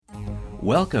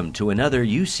Welcome to another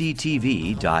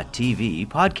UCTV.tv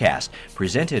podcast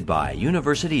presented by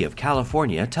University of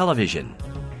California Television.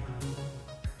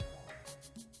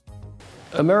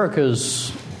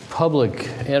 America's public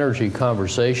energy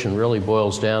conversation really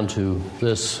boils down to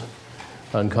this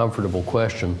uncomfortable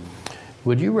question.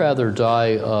 Would you rather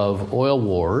die of oil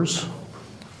wars,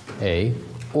 A,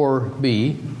 or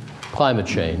B, climate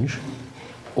change,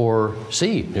 or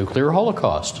C, nuclear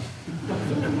holocaust,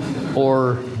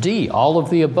 or D, all of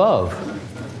the above?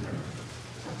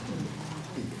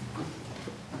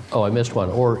 Oh, I missed one.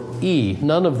 Or E,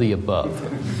 none of the above.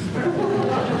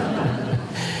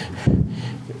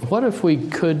 What if we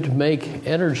could make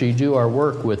energy do our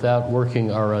work without working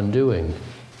our undoing?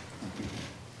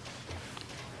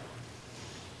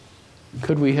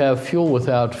 Could we have fuel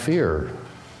without fear?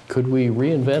 Could we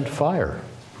reinvent fire?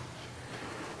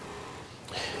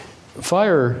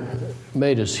 Fire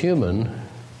made us human.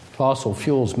 Fossil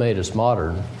fuels made us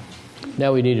modern.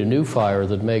 Now we need a new fire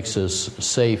that makes us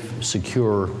safe,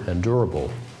 secure, and durable.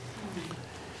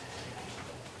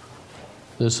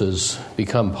 This has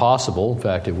become possible. In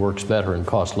fact, it works better and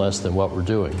costs less than what we're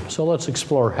doing. So let's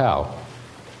explore how.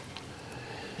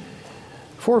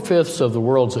 4/5 of the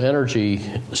world's energy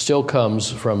still comes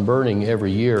from burning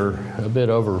every year a bit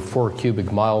over 4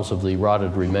 cubic miles of the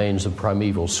rotted remains of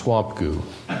primeval swamp goo.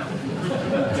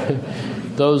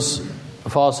 Those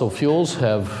fossil fuels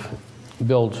have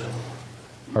built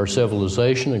our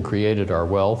civilization and created our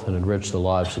wealth and enriched the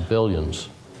lives of billions.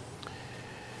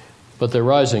 But their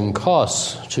rising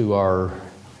costs to our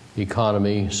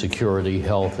economy, security,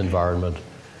 health, environment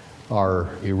are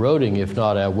eroding, if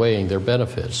not outweighing, their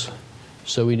benefits.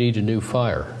 So we need a new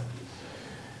fire.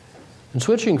 And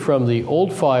switching from the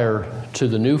old fire to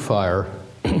the new fire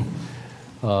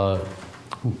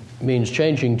means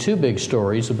changing two big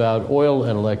stories about oil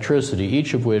and electricity,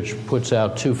 each of which puts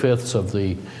out 2/5 of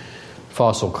the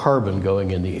fossil carbon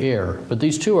going in the air. But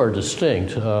these two are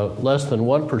distinct. Less than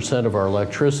 1% of our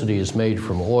electricity is made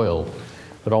from oil,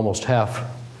 but almost half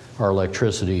our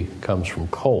electricity comes from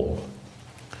coal.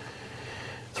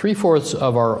 3/4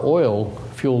 of our oil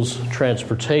fuels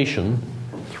transportation.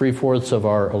 3/4 of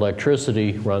our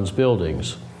electricity runs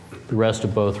buildings. The rest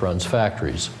of both runs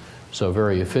factories. So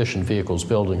very efficient vehicles,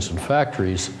 buildings, and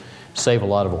factories save a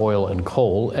lot of oil and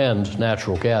coal and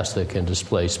natural gas that can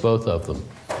displace both of them.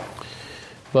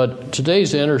 But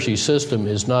today's energy system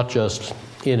is not just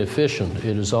inefficient,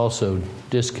 it is also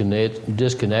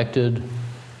disconnected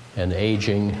and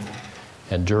aging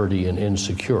and dirty and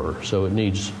insecure, so it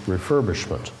needs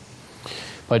refurbishment.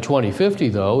 By 2050,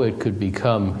 though, it could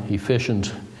become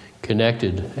efficient,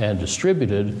 connected, and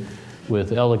distributed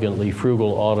with elegantly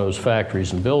frugal autos,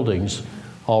 factories, and buildings,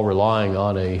 all relying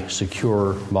on a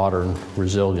secure, modern,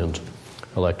 resilient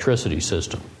electricity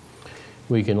system.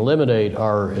 We can eliminate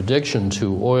our addiction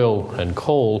to oil and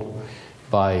coal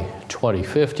by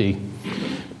 2050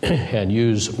 and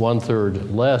use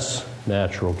 1/3 less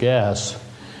natural gas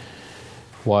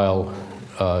while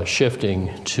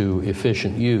shifting to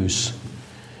efficient use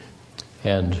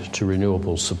and to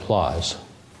renewable supplies.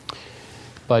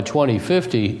 By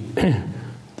 2050,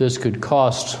 this could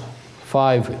cost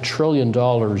 $5 trillion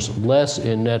less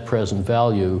in net present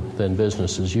value than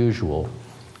business as usual,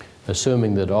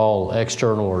 assuming that all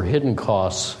external or hidden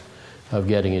costs of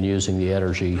getting and using the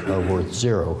energy are worth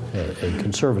zero, a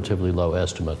conservatively low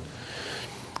estimate.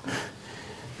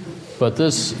 But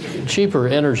this cheaper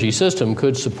energy system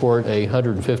could support a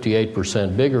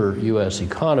 158% bigger U.S.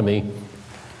 economy,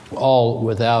 all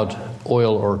without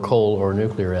oil or coal or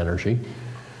nuclear energy.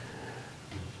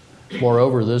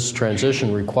 Moreover, this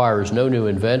transition requires no new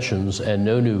inventions and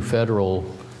no new federal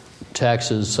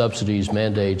taxes, subsidies,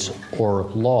 mandates, or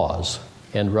laws,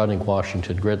 and running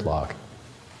Washington gridlock.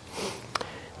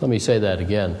 Let me say that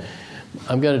again.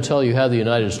 I'm going to tell you how the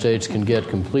United States can get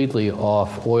completely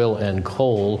off oil and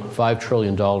coal, $5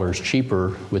 trillion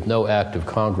cheaper, with no act of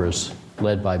Congress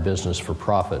led by business for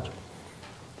profit.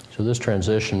 So this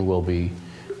transition will be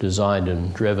designed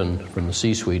and driven from the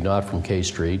C-suite, not from K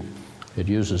Street. It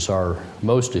uses our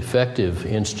most effective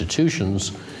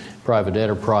institutions, private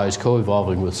enterprise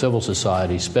co-evolving with civil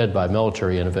society, sped by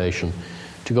military innovation,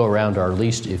 to go around our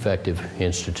least effective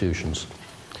institutions.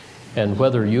 And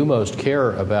whether you most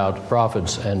care about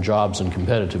profits and jobs and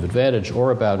competitive advantage,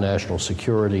 or about national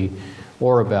security,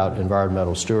 or about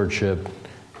environmental stewardship,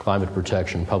 climate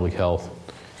protection, public health,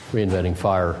 reinventing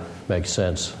fire makes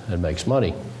sense and makes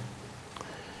money.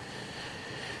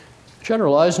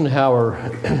 General Eisenhower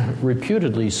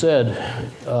reputedly said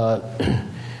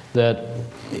that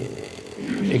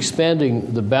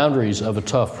expanding the boundaries of a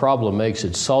tough problem makes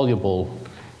it soluble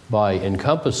by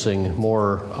encompassing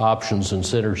more options and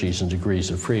synergies and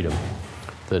degrees of freedom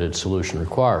that its solution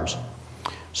requires.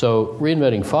 So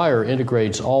Reinventing Fire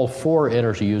integrates all 4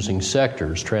 energy-using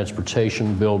sectors: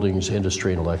 transportation, buildings,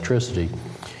 industry, and electricity.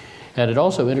 And it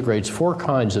also integrates 4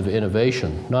 kinds of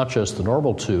innovation, not just the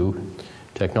normal 2,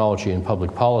 technology and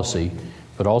public policy,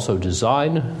 but also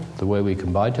design, the way we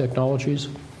combine technologies,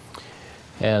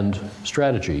 and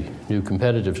strategy, new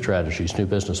competitive strategies, new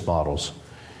business models.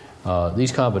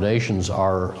 These combinations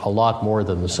are a lot more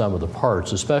than the sum of the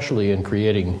parts, especially in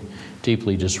creating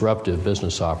deeply disruptive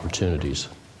business opportunities.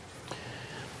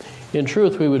 In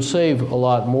truth, we would save a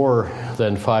lot more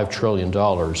than $5 trillion.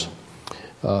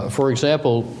 For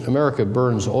example, America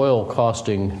burns oil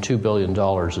costing $2 billion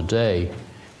a day,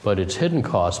 but its hidden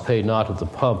costs, paid not at the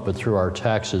pump but through our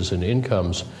taxes and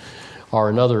incomes, are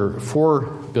another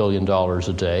 $4 billion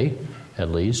a day, at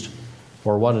least,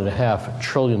 or $1.5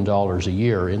 trillion a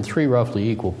year in 3 roughly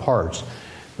equal parts.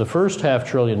 The first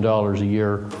 $500 billion a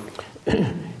year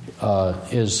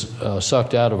is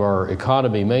sucked out of our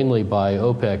economy mainly by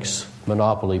OPEC's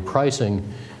monopoly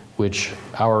pricing, which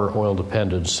our oil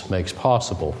dependence makes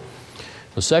possible.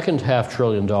 The second $500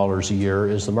 billion a year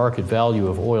is the market value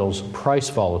of oil's price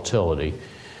volatility.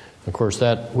 Of course,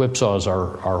 that whipsaws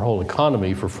our whole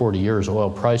economy. For 40 years, oil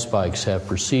price spikes have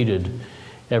preceded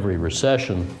every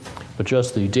recession, but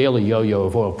just the daily yo-yo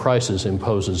of oil prices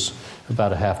imposes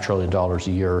about $500 billion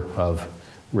a year of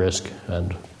risk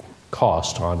and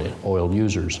cost on oil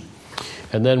users.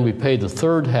 And then we pay the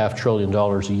third $500 billion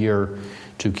a year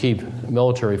to keep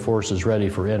military forces ready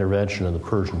for intervention in the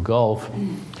Persian Gulf.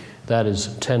 That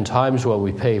is 10 times what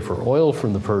we pay for oil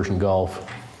from the Persian Gulf,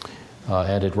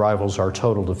 and it rivals our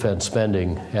total defense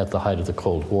spending at the height of the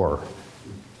Cold War.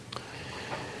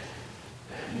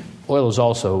 Oil is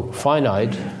also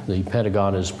finite. The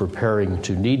Pentagon is preparing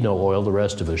to need no oil. The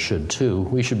rest of us should too.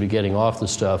 We should be getting off the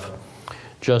stuff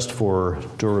just for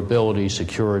durability,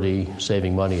 security,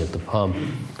 saving money at the pump,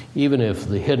 even if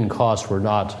the hidden costs were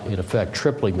not, in effect,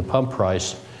 tripling the pump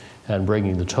price and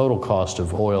bringing the total cost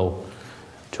of oil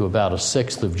to about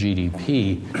 1/6 of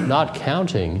GDP, not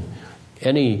counting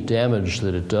any damage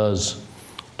that it does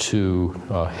to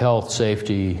health,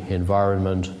 safety,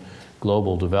 environment,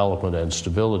 global development and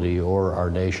stability, or our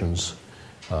nation's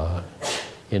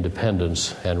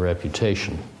independence and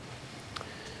reputation.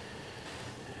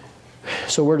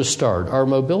 So where to start? Our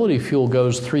mobility fuel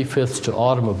goes 3/5 to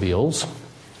automobiles,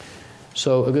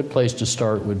 so a good place to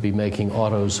start would be making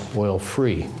autos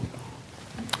oil-free.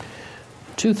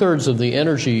 2/3 of the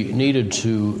energy needed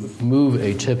to move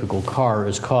a typical car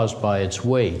is caused by its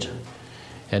weight,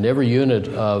 and every unit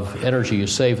of energy you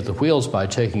save at the wheels by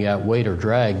taking out weight or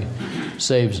drag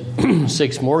saves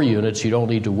 6 more units you don't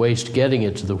need to waste getting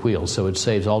it to the wheels, so it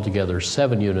saves altogether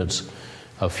 7 units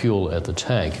of fuel at the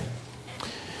tank.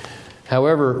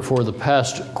 However, for the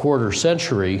past quarter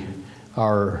century,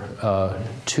 our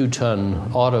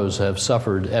 2-ton autos have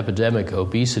suffered epidemic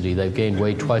obesity. They've gained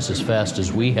weight twice as fast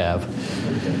as we have.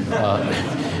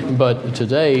 But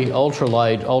today,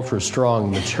 ultralight,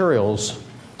 ultra-strong materials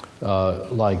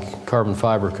like carbon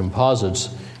fiber composites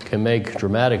can make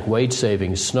dramatic weight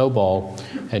savings snowball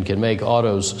and can make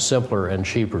autos simpler and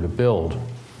cheaper to build.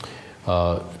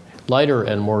 Lighter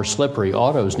and more slippery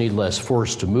autos need less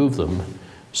force to move them,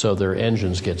 so their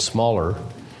engines get smaller.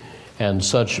 And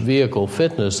such vehicle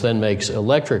fitness then makes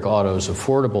electric autos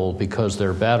affordable because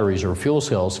their batteries or fuel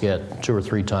cells get 2 or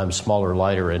 3 times smaller,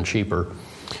 lighter, and cheaper.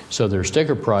 So their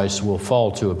sticker price will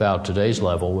fall to about today's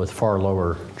level with far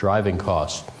lower driving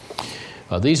costs.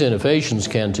 These innovations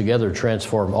can together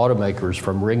transform automakers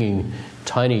from wringing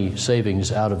tiny savings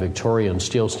out of Victorian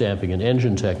steel stamping and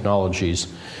engine technologies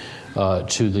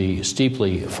to the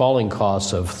steeply falling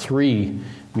costs of 3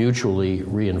 mutually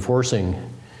reinforcing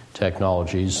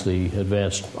technologies: the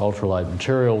advanced ultralight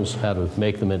materials, how to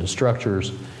make them into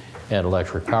structures, and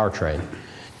electric powertrain.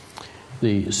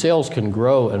 The sales can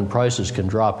grow and prices can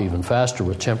drop even faster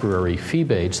with temporary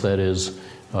fee-bates, that is,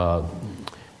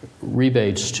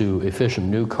 rebates to efficient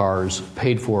new cars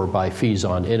paid for by fees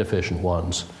on inefficient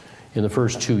ones. In the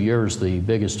first 2 years, the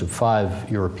biggest of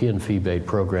 5 European fee-bate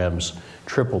programs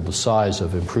tripled the size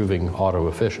of improving auto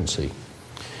efficiency.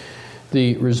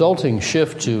 The resulting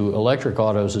shift to electric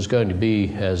autos is going to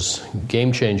be as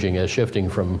game-changing as shifting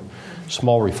from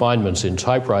small refinements in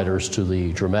typewriters to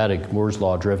the dramatic Moore's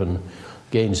Law-driven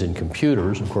gains in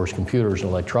computers. Of course, computers and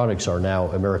electronics are now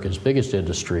America's biggest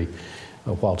industry,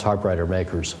 while typewriter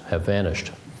makers have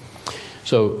vanished.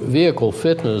 So vehicle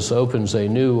fitness opens a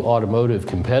new automotive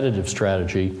competitive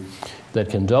strategy that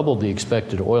can double the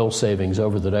expected oil savings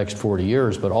over the next 40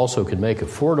 years, but also can make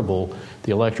affordable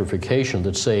the electrification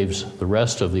that saves the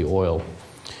rest of the oil.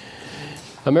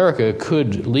 America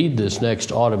could lead this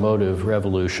next automotive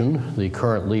revolution. The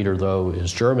current leader, though,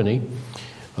 is Germany.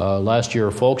 Last year,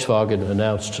 Volkswagen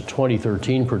announced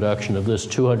 2013 production of this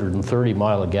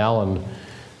 230-mile-a-gallon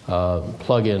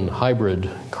plug-in hybrid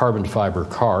carbon fiber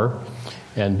car.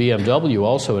 And BMW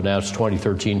also announced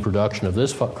 2013 production of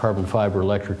this carbon fiber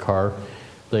electric car.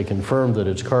 They confirmed that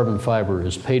its carbon fiber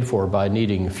is paid for by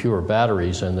needing fewer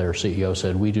batteries, and their CEO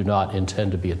said, "We do not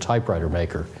intend to be a typewriter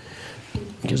maker,"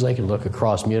 because they can look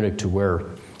across Munich to where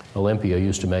Olympia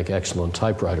used to make excellent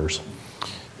typewriters.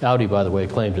 Audi, by the way,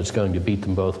 claimed it's going to beat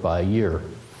them both by a year.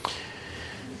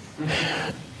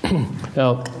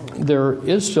 Now, there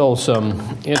is still some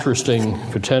interesting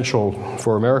potential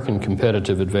for American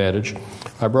competitive advantage.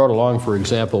 I brought along, for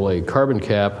example, a carbon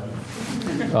cap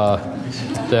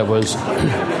that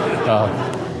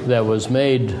was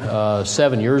made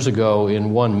 7 years ago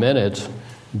in 1 minute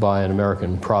by an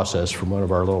American process from one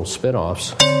of our little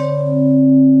spin-offs. You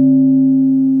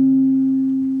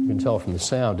can tell from the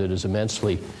sound it is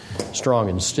immensely strong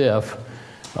and stiff.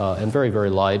 And very, very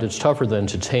light. It's tougher than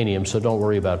titanium, so don't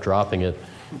worry about dropping it.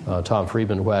 Tom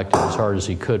Friedman whacked it as hard as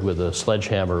he could with a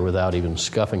sledgehammer without even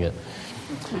scuffing it.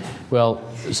 Well,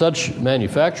 such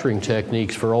manufacturing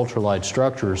techniques for ultralight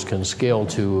structures can scale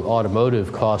to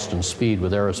automotive cost and speed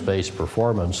with aerospace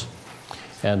performance.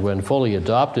 And when fully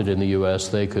adopted in the U.S.,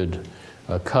 they could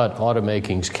cut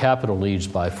automaking's capital needs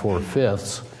by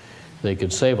 4/5. They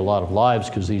could save a lot of lives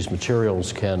because these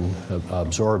materials can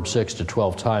absorb 6 to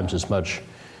 12 times as much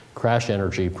crash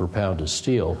energy per pound of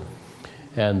steel.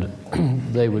 And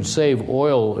they would save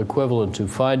oil equivalent to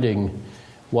finding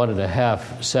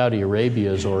 1.5 Saudi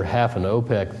Arabias or half an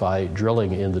OPEC by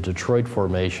drilling in the Detroit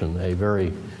Formation, a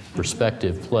very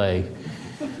prospective play.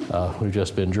 We've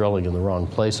just been drilling in the wrong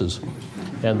places.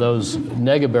 And those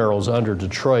nega barrels under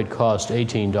Detroit cost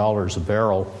 $18 a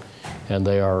barrel, and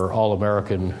they are all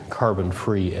American,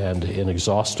 carbon-free, and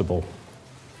inexhaustible.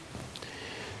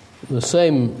 The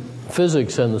same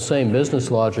physics and the same business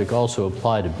logic also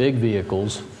apply to big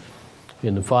vehicles.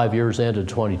 In the 5 years ended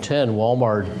 2010,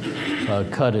 Walmart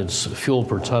cut its fuel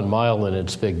per ton mile in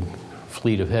its big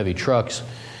fleet of heavy trucks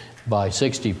by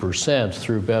 60%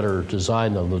 through better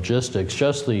design and logistics.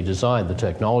 Just the design, the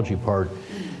technology part,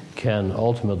 can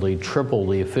ultimately triple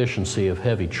the efficiency of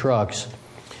heavy trucks.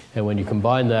 And when you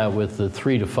combine that with the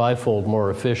 3 to 5-fold more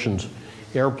efficient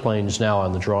airplanes now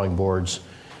on the drawing boards,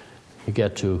 you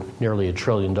get to nearly $1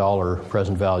 trillion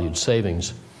present valued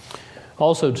savings.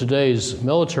 Also, today's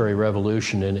military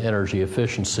revolution in energy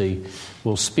efficiency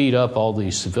will speed up all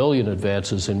these civilian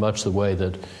advances in much the way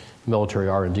that military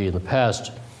R&D in the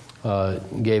past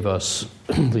gave us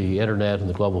the internet and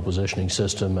the global positioning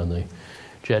system and the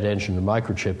jet engine and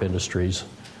microchip industries.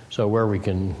 So where we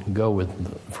can go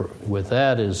with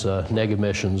that is neg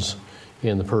emissions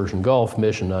in the Persian Gulf,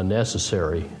 mission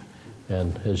unnecessary.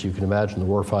 And as you can imagine, the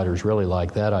warfighters really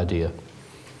like that idea.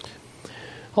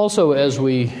 Also, as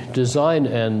we design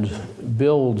and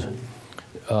build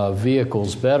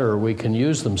vehicles better, we can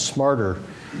use them smarter.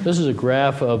 This is a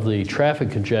graph of the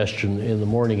traffic congestion in the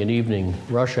morning and evening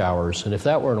rush hours. And if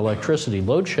that were an electricity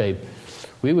load shape,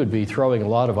 we would be throwing a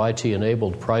lot of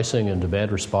IT-enabled pricing and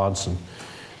demand response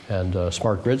and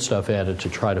smart grid stuff at it to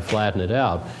try to flatten it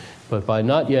out. But by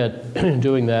not yet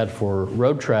doing that for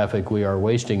road traffic, we are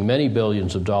wasting many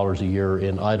billions of dollars a year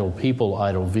in idle people,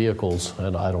 idle vehicles,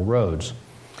 and idle roads.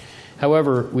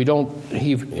 However, we don't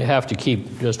have to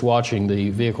keep just watching the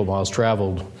vehicle miles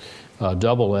traveled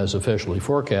double as officially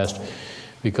forecast,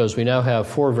 because we now have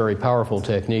 4 very powerful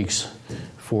techniques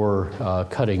for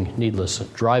cutting needless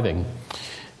driving.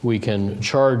 We can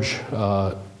charge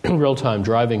real-time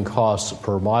driving costs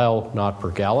per mile, not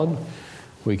per gallon.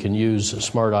 We can use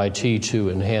smart IT to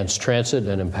enhance transit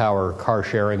and empower car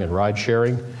sharing and ride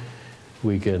sharing.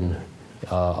 We can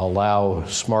allow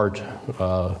smart,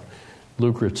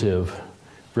 lucrative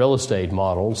real estate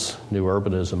models, new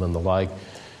urbanism and the like,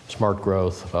 smart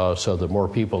growth, so that more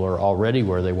people are already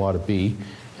where they want to be,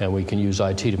 and we can use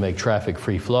IT to make traffic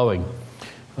free-flowing.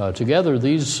 Together,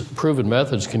 these proven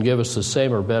methods can give us the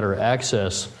same or better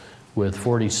access with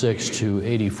 46 to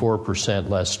 84%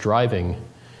 less driving,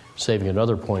 saving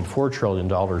another $0.4 trillion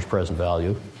present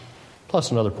value,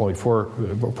 plus another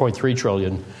 $0.3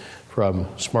 trillion from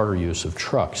smarter use of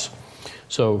trucks.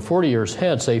 So 40 years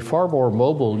hence, a far more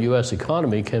mobile U.S.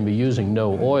 economy can be using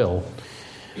no oil,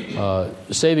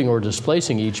 saving or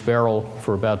displacing each barrel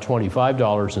for about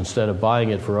 $25 instead of buying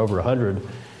it for over $100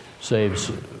 saves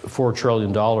 $4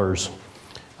 trillion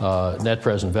net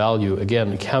present value,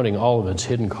 again, counting all of its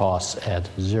hidden costs at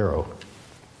zero.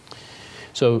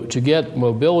 So to get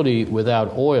mobility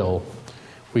without oil,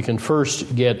 we can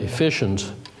first get efficient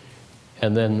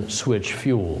and then switch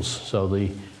fuels. So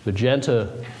the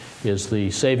magenta is the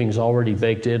savings already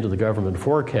baked into the government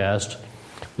forecast.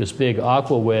 This big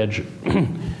aqua wedge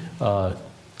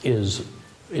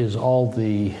is all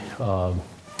the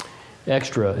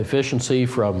extra efficiency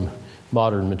from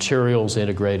modern materials,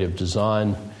 integrative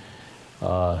design,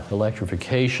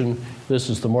 electrification. This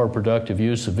is the more productive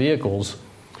use of vehicles.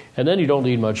 And then you don't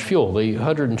need much fuel. The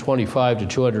 125 to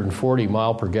 240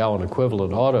 mile per gallon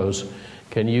equivalent autos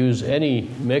can use any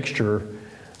mixture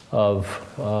of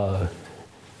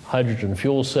hydrogen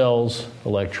fuel cells,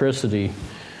 electricity,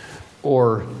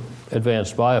 or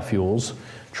advanced biofuels.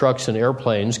 Trucks and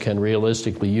airplanes can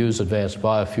realistically use advanced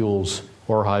biofuels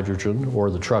or hydrogen, or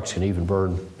the trucks can even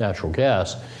burn natural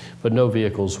gas, but no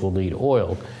vehicles will need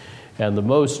oil. And the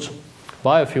most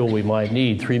biofuel we might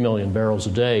need, 3 million barrels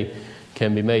a day,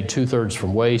 can be made 2/3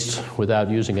 from waste without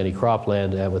using any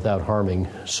cropland and without harming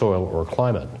soil or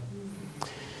climate.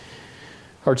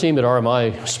 Our team at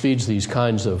RMI speeds these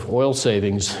kinds of oil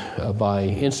savings by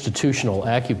institutional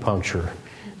acupuncture.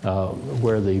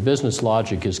 Where the business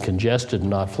logic is congested and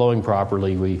not flowing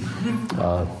properly, we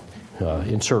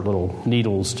insert little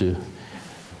needles to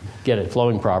get it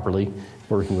flowing properly,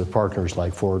 working with partners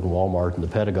like Ford and Walmart and the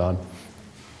Pentagon.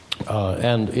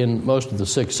 And in most of the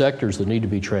 6 sectors that need to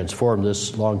be transformed,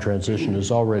 this long transition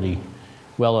is already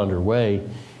well underway.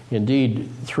 Indeed,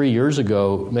 3 years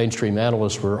ago, mainstream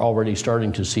analysts were already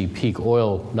starting to see peak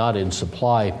oil not in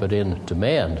supply but in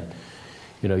demand.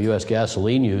 U.S.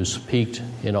 gasoline use peaked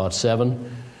in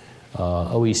 2007.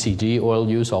 OECD oil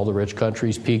use, all the rich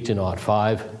countries, peaked in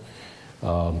 2005.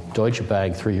 Deutsche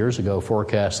Bank 3 years ago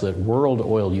forecast that world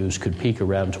oil use could peak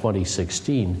around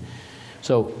 2016.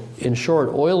 So, in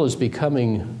short, oil is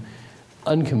becoming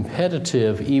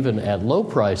uncompetitive even at low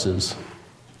prices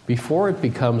before it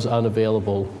becomes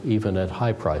unavailable even at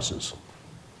high prices.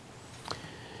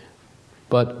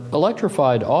 But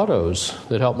electrified autos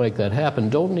that help make that happen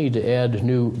don't need to add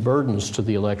new burdens to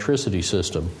the electricity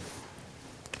system.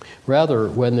 Rather,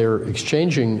 when they're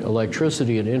exchanging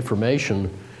electricity and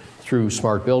information through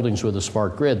smart buildings with a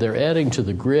smart grid, they're adding to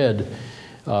the grid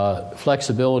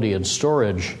flexibility and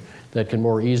storage that can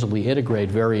more easily integrate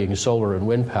varying solar and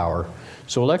wind power.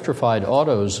 So electrified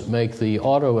autos make the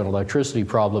auto and electricity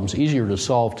problems easier to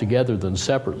solve together than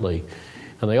separately.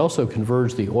 And they also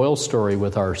converge the oil story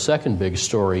with our second big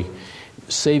story,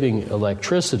 saving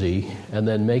electricity and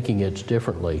then making it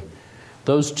differently.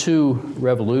 Those two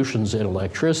revolutions in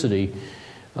electricity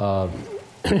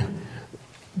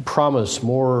promise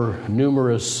more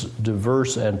numerous,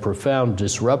 diverse, and profound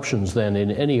disruptions than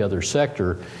in any other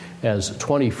sector as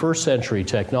 21st century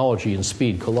technology and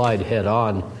speed collide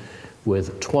head-on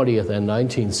with 20th and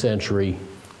 19th century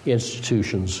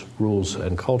institutions, rules,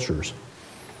 and cultures.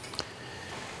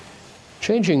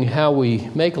 Changing how we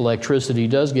make electricity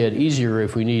does get easier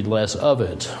if we need less of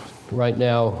it. Right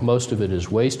now, most of it is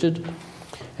wasted,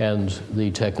 and the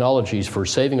technologies for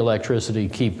saving electricity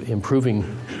keep improving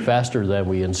faster than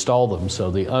we install them,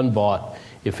 so the unbought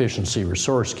efficiency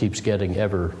resource keeps getting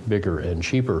ever bigger and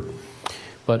cheaper.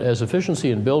 But as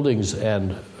efficiency in buildings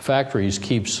and factories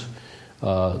keeps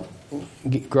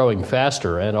growing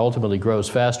faster and ultimately grows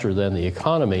faster than the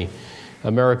economy,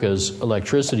 America's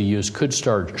electricity use could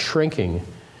start shrinking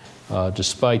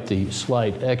despite the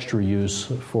slight extra use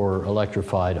for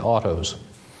electrified autos.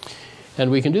 And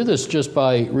we can do this just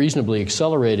by reasonably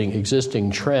accelerating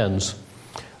existing trends.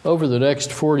 Over the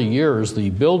next 40 years,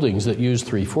 the buildings that use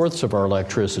 3/4 of our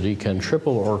electricity can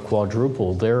triple or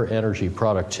quadruple their energy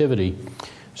productivity,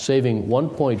 saving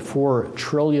 $1.4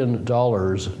 trillion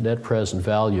net present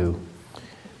value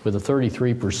with a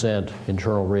 33%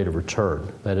 internal rate of return.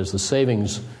 That is, the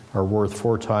savings are worth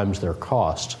 4 times their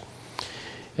cost.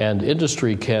 And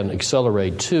industry can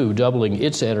accelerate too, doubling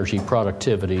its energy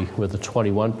productivity with a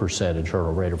 21%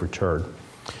 internal rate of return.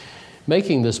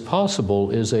 Making this possible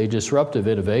is a disruptive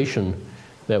innovation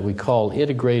that we call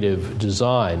integrative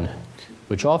design,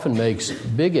 which often makes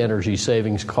big energy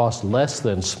savings cost less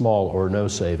than small or no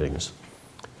savings,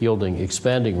 yielding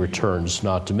expanding returns,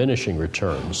 not diminishing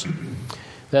returns.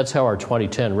 That's how our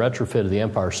 2010 retrofit of the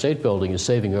Empire State Building is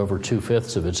saving over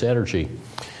 2/5 of its energy.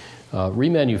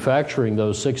 Remanufacturing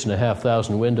those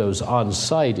 6,500 windows on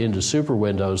site into super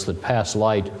windows that pass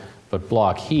light but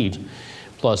block heat,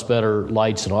 plus better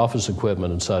lights and office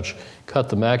equipment and such, cut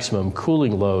the maximum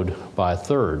cooling load by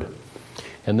 1/3.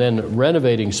 And then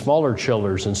renovating smaller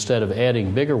chillers instead of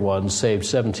adding bigger ones saved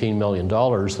 $17 million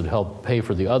that helped pay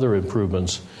for the other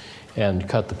improvements and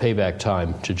cut the payback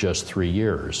time to just 3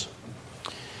 years.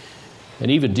 An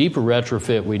even deeper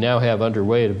retrofit we now have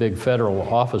underway at a big federal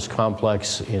office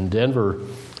complex in Denver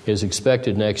is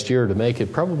expected next year to make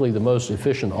it probably the most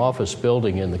efficient office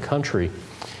building in the country,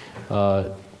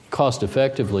 cost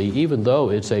effectively, even though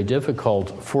it's a difficult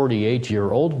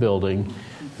 48-year-old building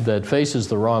that faces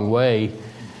the wrong way,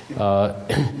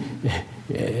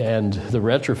 and the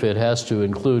retrofit has to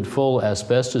include full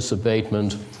asbestos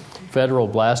abatement, federal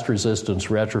blast resistance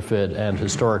retrofit, and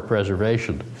historic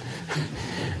preservation.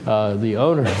 The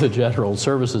owner of the General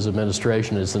Services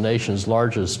Administration is the nation's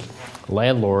largest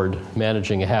landlord,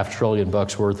 managing $500 billion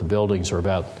worth of buildings, or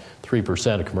about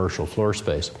 3% of commercial floor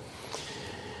space.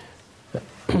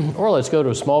 Or let's go to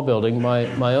a small building.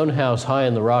 My own house high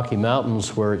in the Rocky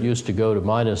Mountains, where it used to go to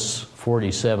minus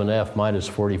 47F, minus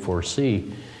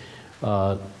 44C,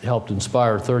 helped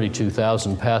inspire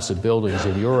 32,000 passive buildings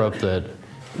in Europe that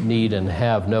need and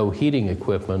have no heating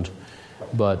equipment,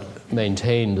 but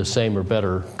maintain the same or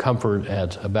better comfort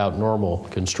at about normal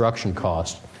construction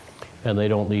cost. And they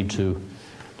don't need to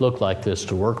look like this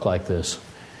to work like this.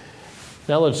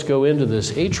 Now let's go into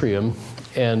this atrium,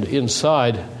 and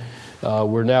inside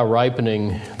we're now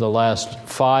ripening the last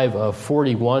 5 of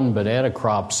 41 banana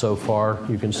crops so far.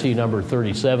 You can see number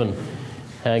 37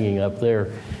 hanging up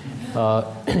there,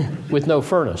 with no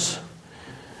furnace.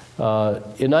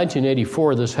 In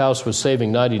 1984, this house was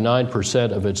saving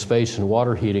 99% of its space and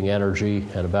water heating energy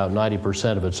and about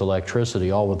 90% of its electricity,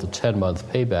 all with a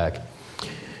 10-month payback.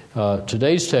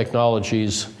 Today's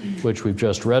technologies, which we've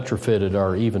just retrofitted,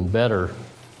 are even better.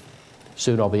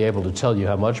 Soon I'll be able to tell you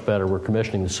how much better. We're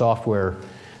commissioning the software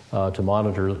to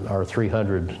monitor our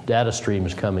 300 data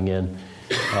streams coming in.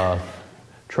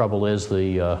 Trouble is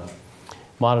the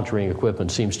monitoring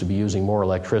equipment seems to be using more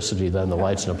electricity than the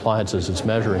lights and appliances it's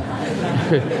measuring.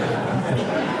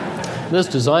 This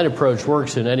design approach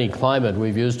works in any climate.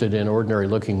 We've used it in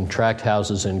ordinary-looking tract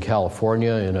houses in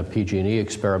California in a PG&E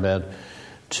experiment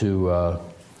to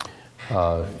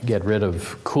get rid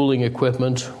of cooling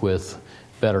equipment with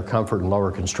better comfort and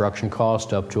lower construction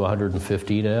cost, up to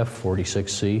 115F,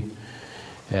 46C.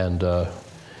 And a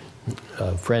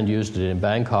friend used it in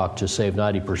Bangkok to save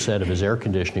 90% of his air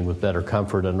conditioning with better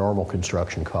comfort and normal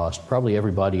construction cost. Probably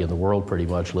everybody in the world pretty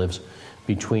much lives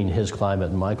between his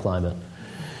climate and my climate.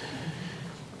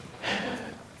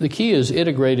 The key is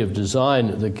integrative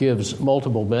design that gives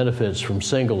multiple benefits from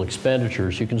single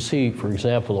expenditures. You can see, for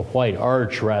example, a white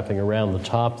arch wrapping around the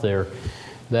top there.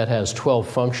 That has 12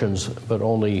 functions, but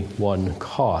only one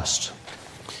cost.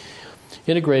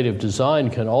 Integrative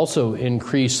design can also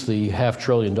increase the $500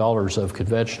 billion of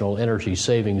conventional energy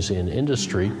savings in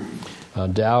industry.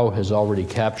 Dow has already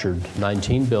captured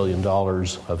 $19 billion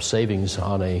of savings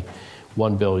on a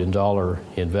 $1 billion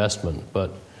investment,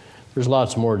 but there's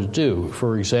lots more to do.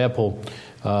 For example,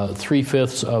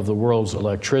 3/5 of the world's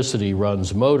electricity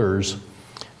runs motors.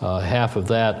 Half of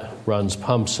that runs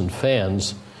pumps and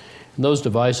fans. And those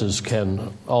devices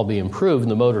can all be improved,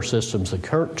 and the motor systems that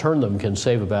turn them can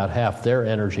save about half their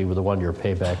energy with a 1-year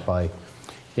payback by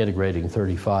integrating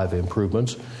 35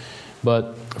 improvements.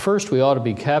 But first, we ought to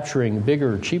be capturing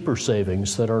bigger, cheaper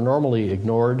savings that are normally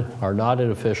ignored, are not in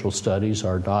official studies,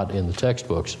 are not in the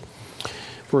textbooks.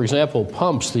 For example,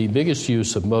 pumps, the biggest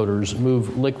use of motors,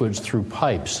 move liquids through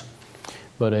pipes.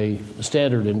 But a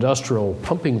standard industrial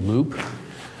pumping loop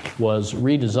was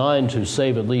redesigned to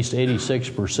save at least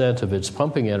 86% of its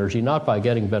pumping energy, not by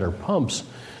getting better pumps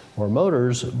or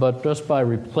motors, but just by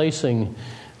replacing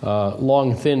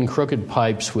long, thin, crooked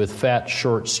pipes with fat,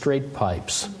 short, straight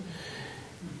pipes.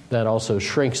 That also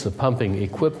shrinks the pumping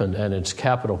equipment and its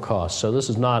capital costs. So this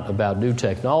is not about new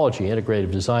technology.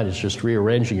 Integrative design is just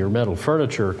rearranging your metal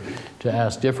furniture to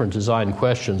ask different design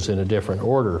questions in a different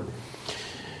order.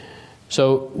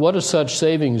 So what does such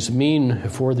savings mean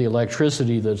for the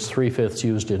electricity that's 3/5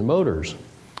 used in motors?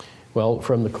 Well,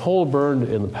 from the coal burned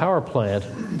in the power plant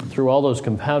through all those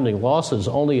compounding losses,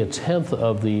 only 1/10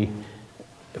 of the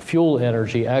fuel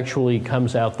energy actually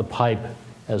comes out the pipe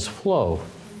as flow.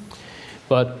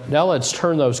 But now let's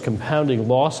turn those compounding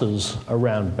losses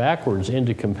around backwards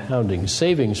into compounding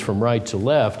savings from right to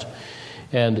left.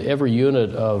 And every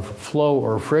unit of flow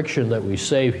or friction that we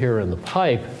save here in the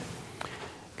pipe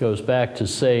goes back to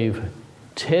save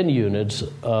 10 units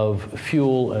of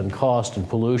fuel and cost and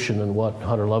pollution and what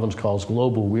Hunter Lovins calls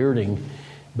global weirding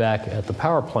back at the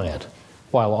power plant,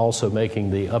 while also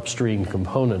making the upstream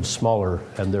components smaller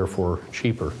and therefore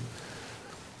cheaper.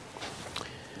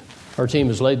 Our team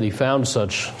has lately found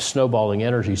such snowballing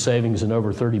energy savings in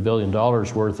over $30 billion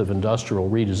worth of industrial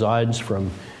redesigns,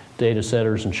 from data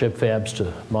centers and chip fabs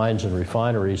to mines and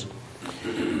refineries.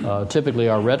 Typically,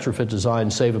 our retrofit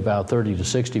designs save about 30 to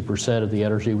 60% of the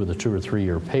energy with a 2 or 3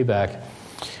 year payback,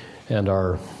 and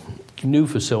our new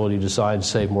facility designs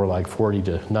save more like 40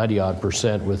 to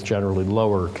 90% with generally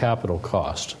lower capital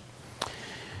cost.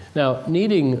 Now,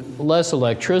 needing less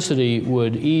electricity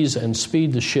would ease and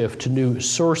speed the shift to new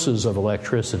sources of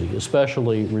electricity,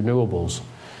 especially renewables.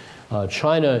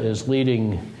 China is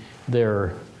leading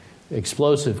their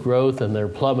explosive growth and their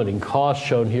plummeting costs,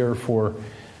 shown here for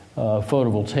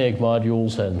photovoltaic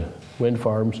modules and wind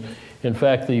farms. In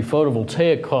fact, the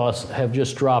photovoltaic costs have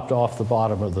just dropped off the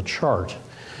bottom of the chart.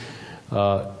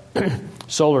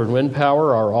 Solar and wind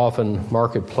power are often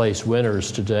marketplace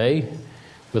winners today,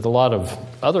 with a lot of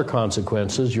other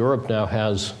consequences. Europe now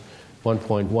has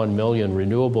 1.1 million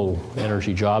renewable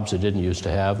energy jobs it didn't used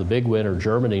to have. The big winner,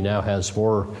 Germany, now has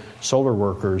more solar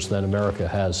workers than America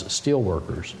has steel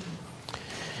workers.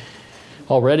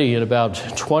 Already in about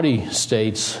 20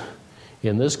 states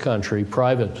in this country,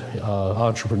 private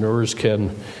entrepreneurs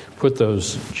can put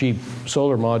those cheap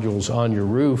solar modules on your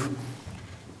roof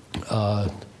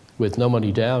with no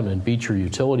money down and beat your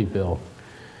utility bill.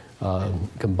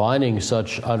 Combining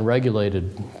such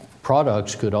unregulated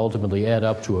products could ultimately add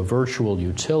up to a virtual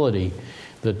utility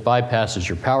that bypasses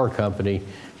your power company,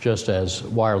 just as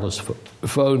wireless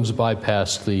phones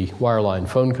bypass the wireline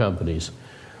phone companies.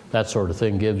 That sort of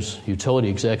thing gives utility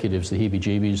executives the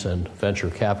heebie-jeebies and venture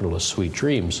capitalists sweet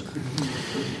dreams.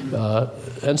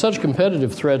 And such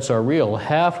competitive threats are real.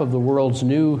 Half of the world's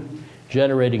new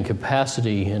generating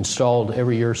capacity installed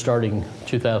every year starting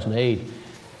 2008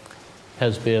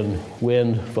 has been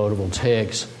wind,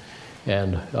 photovoltaics,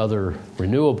 and other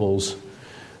renewables,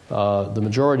 the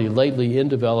majority lately in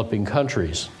developing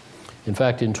countries. In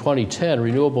fact, in 2010,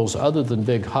 renewables other than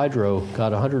big hydro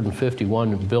got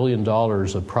 $151 billion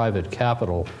of private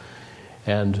capital,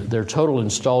 and their total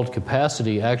installed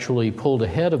capacity actually pulled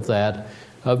ahead of that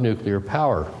of nuclear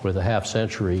power with a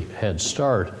half-century head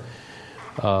start.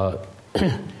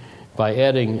 By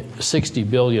adding 60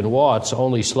 billion watts,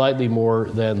 only slightly more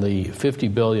than the 50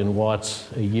 billion watts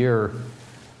a year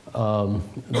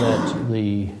that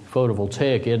the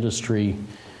photovoltaic industry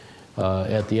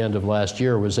at the end of last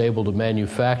year was able to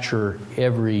manufacture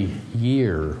every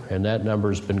year, and that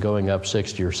number's been going up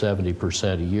 60 or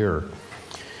 70% a year.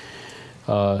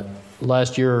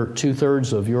 Last year,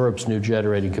 2/3 of Europe's new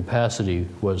generating capacity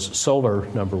was solar,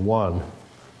 number one,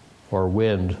 or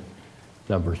wind,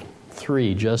 number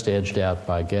three, just edged out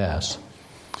by gas.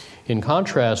 In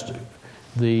contrast,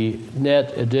 the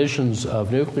net additions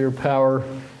of nuclear power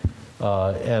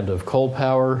and of coal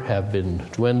power have been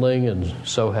dwindling, and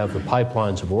so have the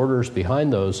pipelines of orders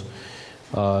behind those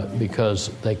because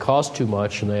they cost too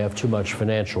much and they have too much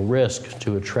financial risk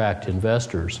to attract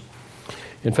investors.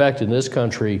 In fact, in this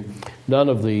country, none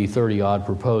of the 30-odd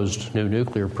proposed new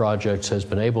nuclear projects has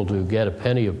been able to get a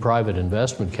penny of private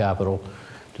investment capital,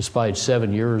 despite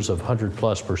 7 years of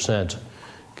 100+%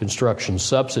 construction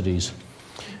subsidies.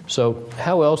 So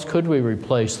how else could we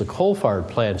replace the coal-fired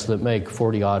plants that make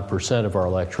 40-odd% of our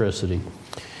electricity?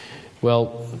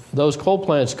 Well, those coal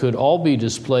plants could all be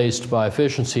displaced by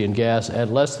efficiency in gas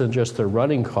at less than just their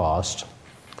running cost,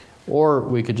 or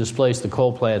we could displace the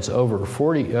coal plants over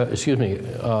 20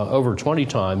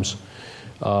 times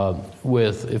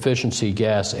with efficiency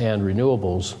gas and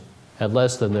renewables at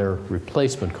less than their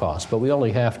replacement cost. But we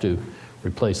only have to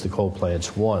replace the coal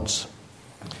plants once.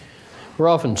 We're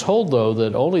often told, though,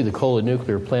 that only the coal and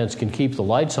nuclear plants can keep the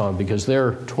lights on because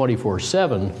they're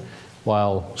 24/7,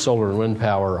 while solar and wind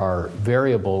power are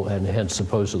variable and hence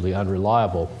supposedly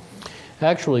unreliable.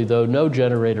 Actually, though, no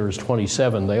generator is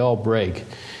 27. They all break.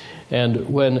 And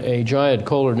when a giant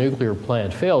coal or nuclear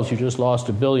plant fails, you just lost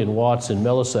 1 billion watts in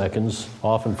milliseconds,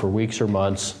 often for weeks or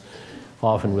months,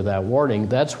 often without warning.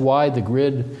 That's why the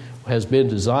grid has been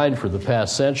designed for the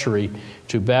past century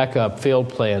to back up failed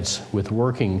plants with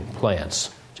working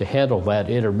plants, to handle that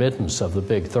intermittence of the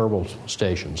big thermal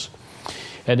stations.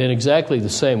 And in exactly the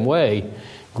same way,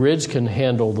 grids can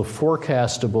handle the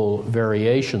forecastable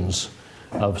variations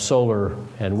of solar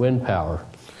and wind power.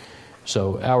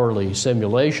 So hourly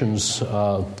simulations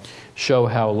show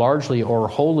how largely or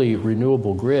wholly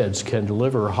renewable grids can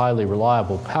deliver highly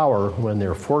reliable power when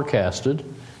they're forecasted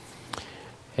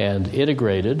and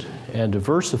integrated and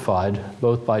diversified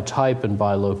both by type and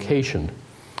by location.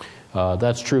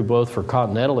 That's true both for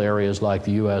continental areas like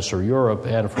the U.S. or Europe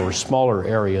and for smaller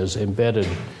areas embedded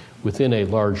within a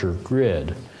larger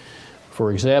grid.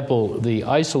 For example, the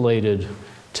isolated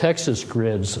Texas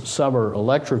grid's summer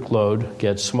electric load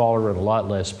gets smaller and a lot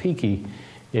less peaky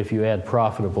if you add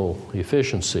profitable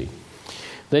efficiency.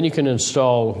 Then you can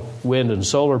install wind and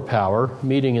solar power,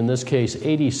 meeting in this case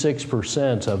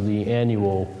 86% of the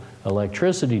annual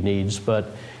electricity needs, but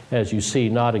as you see,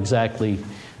 not exactly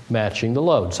matching the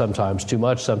load, sometimes too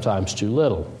much, sometimes too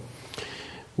little.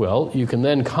 Well, you can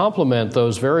then complement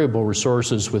those variable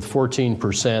resources with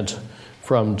 14%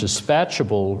 from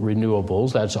dispatchable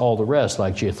renewables. That's all the rest,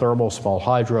 like geothermal, small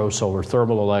hydro, solar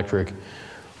thermal electric,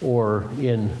 or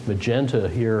in magenta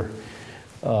here,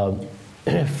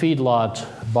 feedlot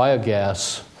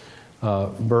biogas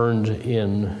burned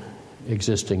in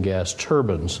existing gas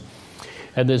turbines.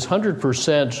 And this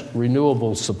 100%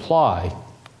 renewable supply,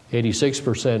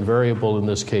 86% variable in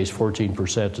this case, 14%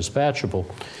 dispatchable,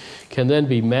 can then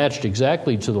be matched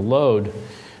exactly to the load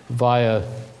via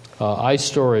ice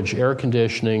storage, air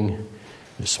conditioning,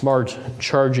 smart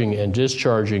charging and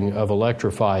discharging of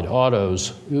electrified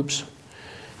autos, go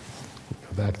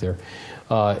back there,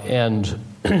 and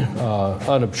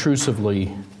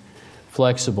unobtrusively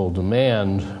flexible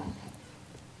demand,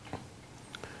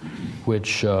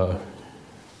 which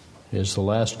is the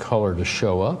last color to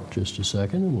show up. Just a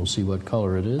second, and we'll see what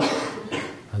color it is.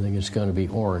 I think it's going to be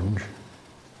orange.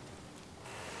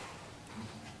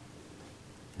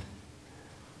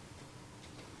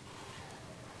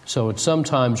 So it's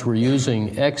sometimes we're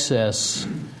using excess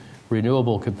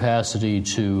renewable capacity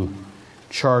to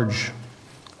charge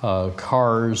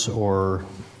cars or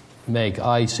make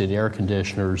ice in air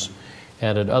conditioners,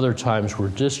 and at other times we're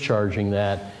discharging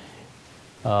that.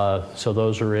 So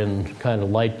those are in kind of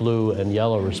light blue and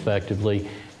yellow respectively.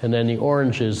 And then the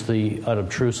orange is the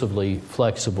unobtrusively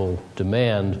flexible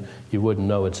demand. You wouldn't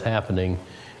know it's happening,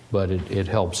 but it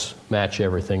helps match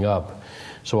everything up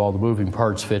so all the moving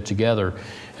parts fit together.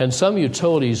 And some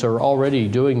utilities are already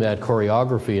doing that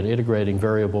choreography and integrating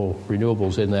variable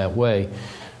renewables in that way.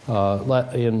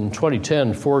 In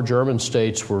 2010, 4 German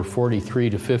states were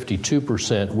 43 to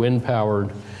 52%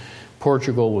 wind-powered.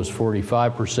 Portugal was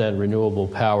 45% renewable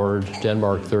powered,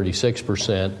 Denmark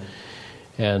 36%.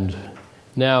 And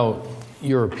now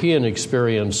European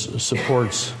experience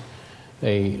supports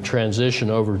a transition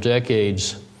over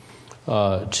decades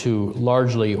to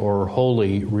largely or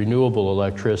wholly renewable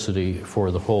electricity for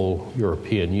the whole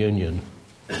European Union.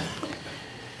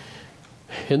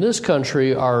 In this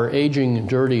country, our aging,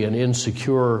 dirty, and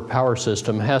insecure power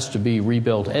system has to be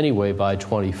rebuilt anyway by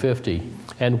 2050.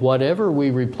 And whatever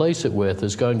we replace it with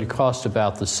is going to cost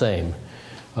about the same,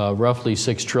 roughly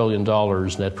 $6 trillion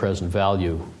net present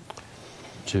value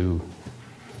to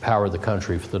power the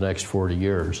country for the next 40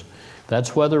 years.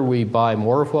 That's whether we buy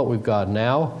more of what we've got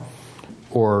now,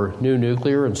 or new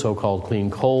nuclear and so-called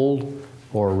clean coal,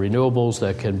 or renewables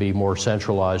that can be more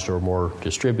centralized or more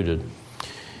distributed.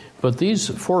 But these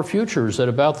 4 futures at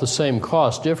about the same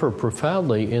cost differ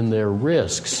profoundly in their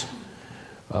risks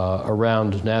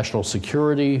around national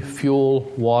security, fuel,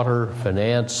 water,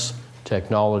 finance,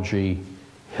 technology,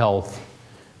 health,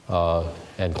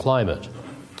 and climate.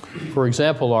 For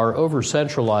example, our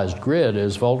over-centralized grid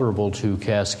is vulnerable to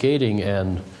cascading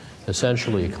and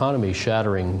essentially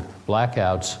economy-shattering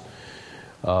blackouts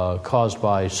caused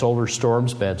by solar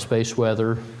storms, bad space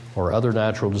weather, or other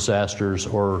natural disasters,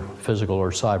 or physical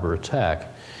or cyber attack.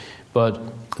 But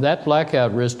that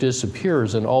blackout risk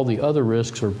disappears, and all the other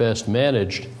risks are best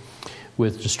managed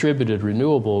with distributed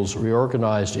renewables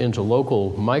reorganized into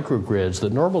local microgrids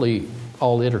that normally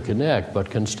all interconnect but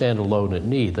can stand alone at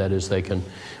need. That is, they can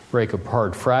break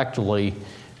apart fractally,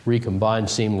 recombine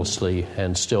seamlessly,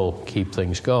 and still keep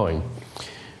things going.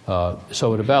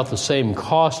 So at about the same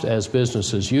cost as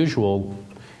business as usual,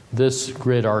 this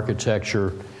grid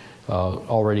architecture,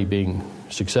 already being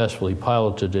successfully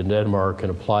piloted in Denmark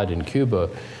and applied in Cuba,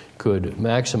 could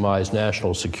maximize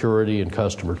national security and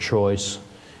customer choice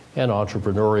and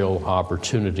entrepreneurial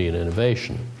opportunity and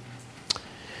innovation.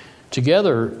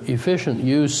 Together, efficient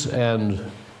use and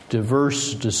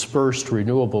diverse, dispersed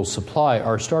renewable supply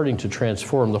are starting to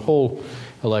transform the whole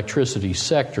electricity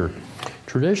sector.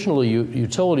 Traditionally,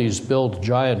 utilities build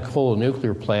giant coal and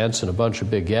nuclear plants and a bunch of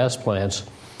big gas plants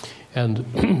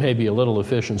and maybe a little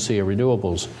efficiency of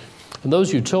renewables. And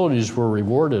those utilities were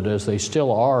rewarded, as they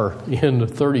still are in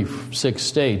 36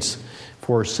 states,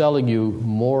 for selling you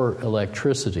more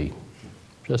electricity.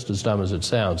 Just as dumb as it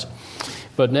sounds.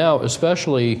 But now,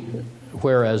 especially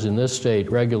whereas in this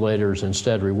state regulators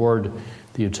instead reward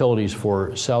the utilities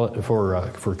for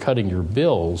cutting your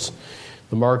bills,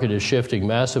 the market is shifting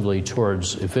massively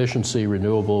towards efficiency,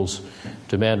 renewables,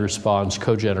 demand response,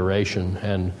 cogeneration,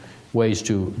 and ways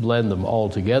to blend them all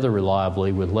together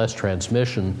reliably with less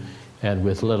transmission and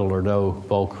with little or no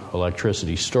bulk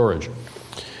electricity storage.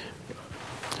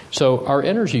 So our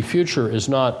energy future is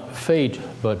not fate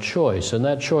but choice, and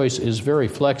that choice is very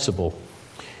flexible.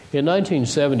 In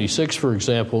 1976, for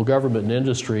example, government and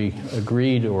industry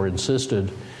agreed or insisted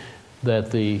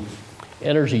that the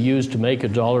energy used to make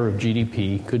 $1 of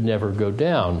GDP could never go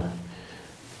down.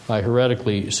 I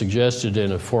heretically suggested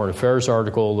in a foreign affairs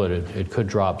article that it could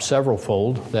drop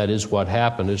several-fold. That is what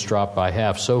happened. It's dropped by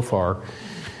half so far.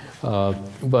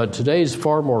 But today's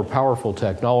far more powerful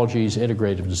technologies,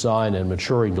 integrative design, and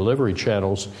maturing delivery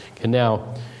channels can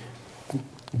now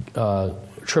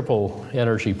triple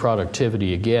energy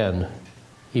productivity again,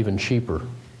 even cheaper.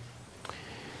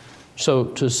 So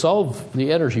to solve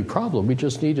the energy problem, we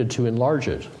just needed to enlarge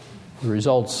it. The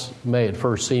results may at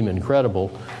first seem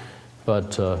incredible,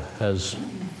 but as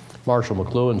Marshall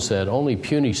McLuhan said, only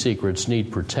puny secrets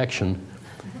need protection.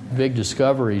 Big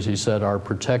discoveries, he said, are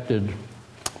protected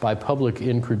by public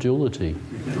incredulity.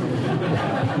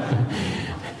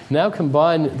 Now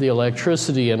combine the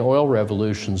electricity and oil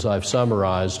revolutions I've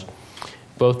summarized,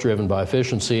 both driven by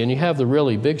efficiency, and you have the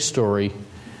really big story,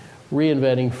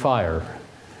 reinventing fire,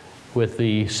 with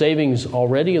the savings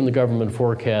already in the government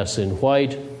forecasts in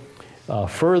white,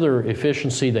 further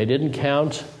efficiency they didn't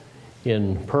count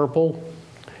in purple.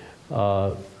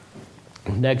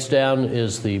 Next down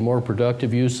is the more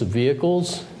productive use of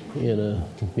vehicles in a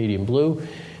medium blue.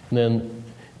 And then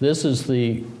this is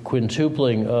the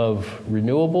quintupling of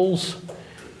renewables.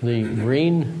 The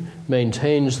green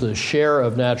maintains the share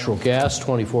of natural gas,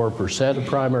 24% of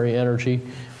primary energy,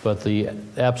 but the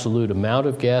absolute amount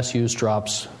of gas use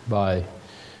drops by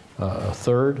a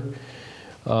third.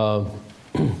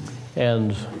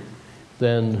 And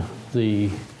then the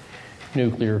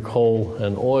nuclear, coal,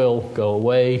 and oil go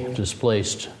away,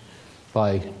 displaced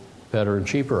by better and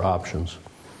cheaper options.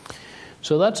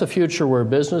 So that's a future where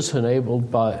business, enabled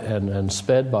by and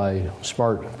sped by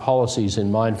smart policies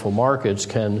in mindful markets,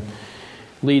 can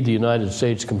lead the United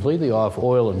States completely off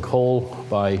oil and coal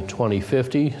by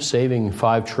 2050, saving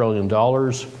 $5 trillion,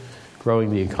 growing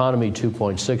the economy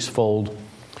 2.6-fold,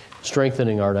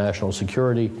 strengthening our national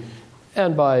security,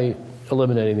 and by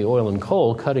eliminating the oil and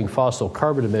coal, cutting fossil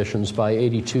carbon emissions by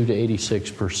 82 to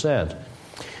 86%.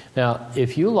 Now,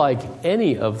 if you like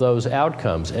any of those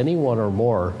outcomes, any one or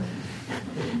more,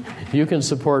 you can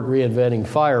support Reinventing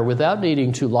Fire without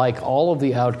needing to like all of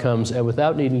the outcomes and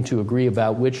without needing to agree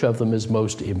about which of them is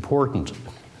most important.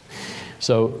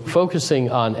 So focusing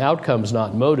on outcomes,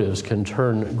 not motives, can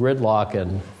turn gridlock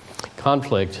and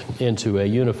conflict into a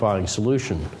unifying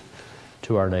solution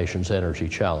to our nation's energy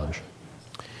challenge.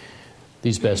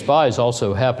 These best buys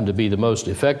also happen to be the most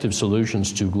effective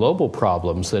solutions to global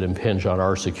problems that impinge on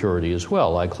our security as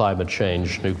well, like climate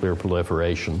change, nuclear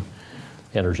proliferation,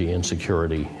 energy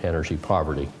insecurity, energy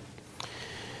poverty.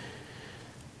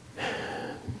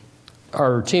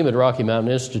 Our team at Rocky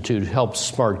Mountain Institute helps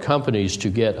smart companies to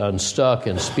get unstuck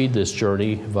and speed this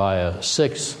journey via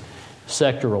 6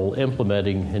 sectoral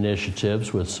implementing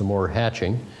initiatives with some more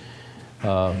hatching.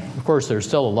 Of course, there's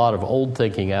still a lot of old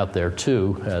thinking out there,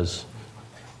 too. As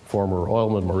former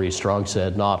oilman Maurice Strong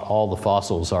said, not all the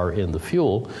fossils are in the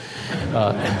fuel.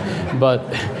 But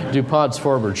DuPont's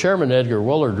former chairman, Edgar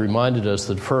Woolard, reminded us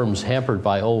that firms hampered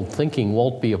by old thinking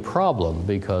won't be a problem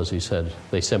because, he said,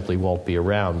 they simply won't be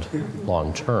around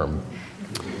long term.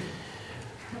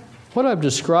 What I've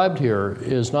described here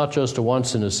is not just a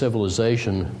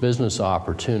once-in-a-civilization business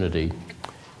opportunity.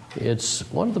 It's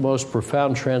one of the most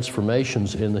profound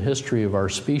transformations in the history of our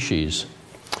species,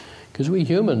 because we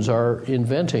humans are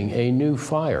inventing a new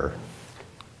fire,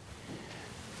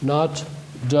 not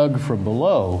dug from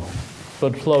below,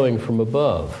 but flowing from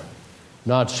above,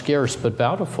 not scarce but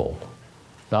bountiful,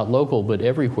 not local but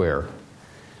everywhere,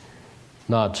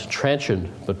 not transient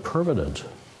but permanent,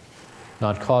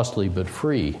 not costly but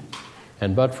free,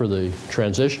 and but for the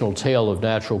transitional tail of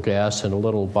natural gas and a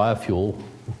little biofuel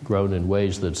grown in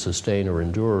ways that sustain or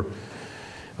endure,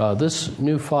 this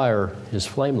new fire is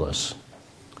flameless.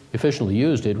 Efficiently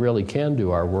used, it really can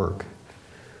do our work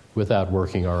without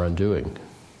working our undoing.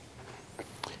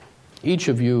 Each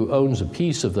of you owns a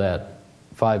piece of that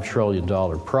 $5 trillion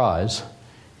prize,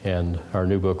 and our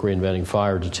new book, Reinventing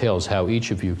Fire, details how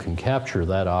each of you can capture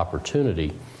that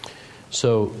opportunity.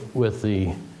 So with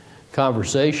the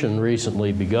conversation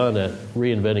recently begun at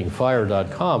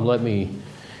reinventingfire.com, let me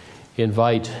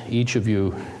invite each of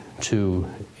you to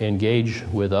engage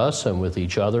with us and with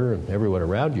each other and everyone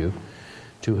around you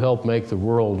to help make the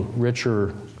world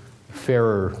richer,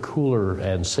 fairer, cooler,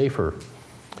 and safer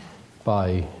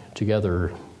by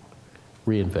together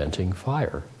reinventing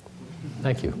fire.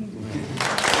 Thank you.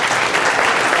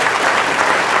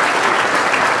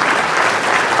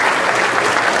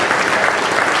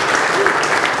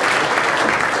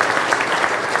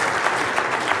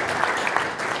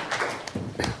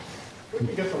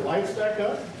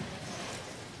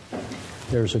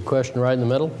 there's a question right in the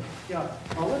middle. Yeah,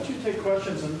 I'll let you take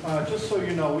questions. And just so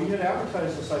you know, we had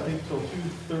advertised this, I think, till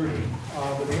 2:30.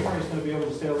 But Amory's going to be able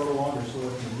to stay a little longer. So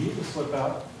if you need to slip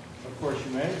out, of course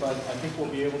you may. But I think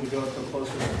we'll be able to go until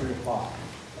closer to 3 o'clock.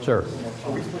 Sure.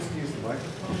 Are we supposed to use the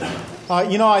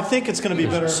microphone? I think it's going to be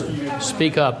better for you.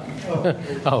 Speak up.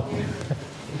 Oh.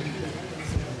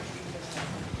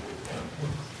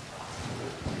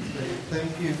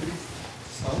 Thank you.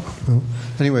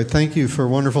 Anyway, thank you for a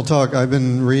wonderful talk. I've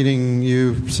been reading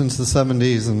you since the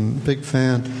 70s and big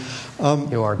fan.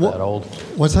 You aren't that old.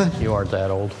 What's that? You aren't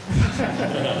that old.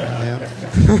 Yeah.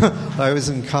 I was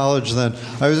in college then.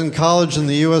 I was in college and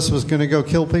the U.S. was going to go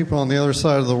kill people on the other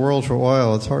side of the world for a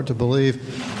while. It's hard to believe.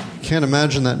 Can't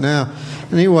imagine that now.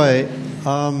 Anyway,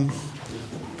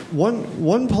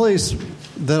 one place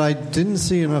that I didn't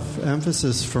see enough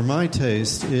emphasis for my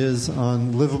taste is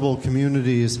on livable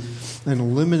communities and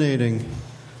eliminating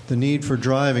the need for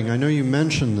driving. I know you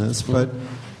mentioned this, but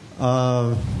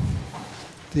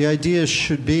the idea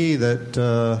should be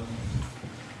that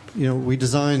we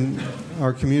design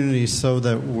our communities so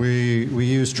that we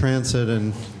use transit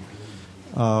and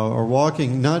or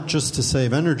walking not just to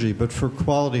save energy, but for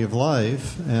quality of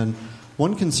life. And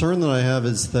one concern that I have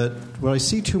is that what I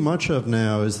see too much of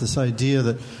now is this idea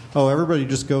that, everybody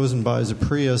just goes and buys a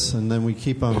Prius and then we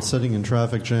keep on sitting in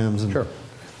traffic jams. And sure.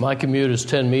 My commute is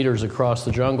 10 meters across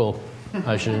the jungle.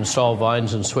 I should install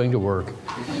vines and swing to work.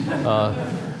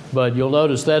 But you'll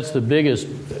notice that's the biggest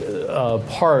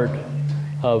part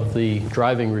of the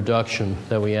driving reduction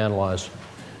that we analyzed.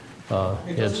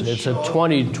 It's a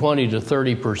 20 to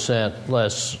 30%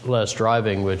 less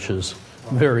driving, which is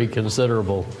very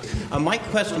considerable. My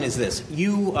question is this: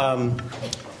 you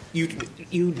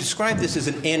describe this as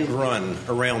an end run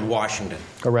around Washington,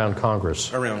 around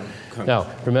Congress. Now,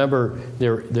 remember,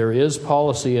 there is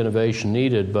policy innovation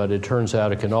needed, but it turns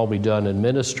out it can all be done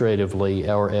administratively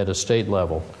or at a state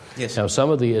level. Yes. Now, some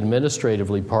of the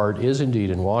administratively part is indeed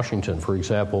in Washington. For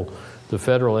example, the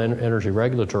Federal Energy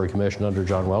Regulatory Commission under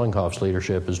John Wellinghoff's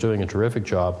leadership is doing a terrific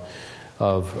job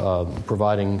of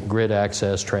providing grid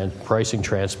access, pricing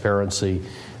transparency,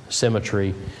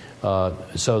 symmetry,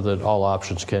 so that all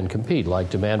options can compete. Like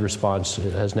demand response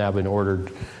has now been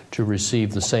ordered to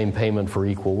receive the same payment for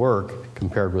equal work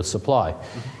compared with supply.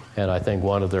 And I think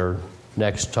one of their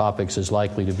next topics is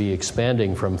likely to be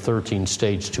expanding from 13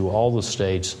 states to all the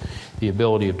states the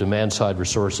ability of demand-side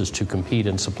resources to compete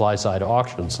in supply-side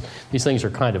auctions. These things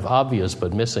are kind of obvious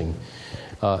but missing.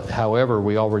 However,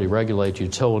 we already regulate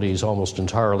utilities almost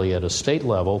entirely at a state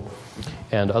level,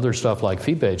 and other stuff like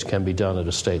fee-based can be done at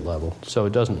a state level. So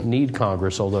it doesn't need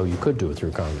Congress, although you could do it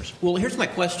through Congress. Well, here's my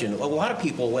question. A lot of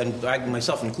people, and I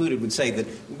myself included, would say that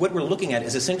what we're looking at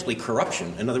is essentially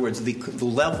corruption. In other words, the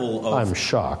level of... I'm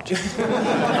shocked.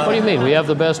 What do you mean? We have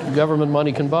the best government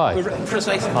money can buy.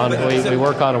 Precisely. We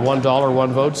work on a $1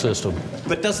 one vote system.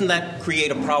 But doesn't that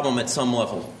create a problem at some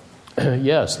level?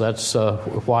 Yes, that's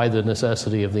why the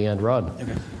necessity of the end run.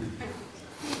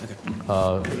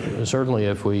 Okay. Certainly,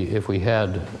 if we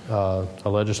had a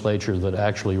legislature that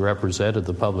actually represented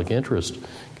the public interest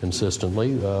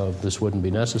consistently, this wouldn't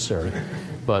be necessary.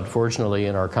 But fortunately,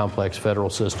 in our complex federal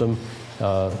system,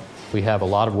 we have a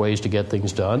lot of ways to get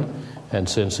things done. And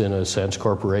since, in a sense,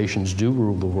 corporations do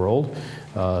rule the world,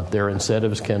 their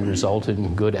incentives can result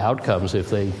in good outcomes if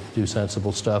they do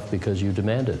sensible stuff because you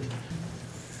demand it.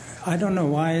 I don't know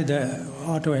why the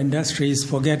auto industry is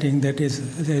forgetting that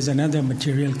there's another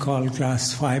material called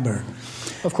glass fiber.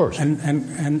 Of course.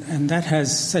 And that has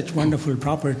such wonderful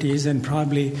properties and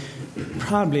probably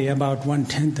about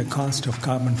 1/10 the cost of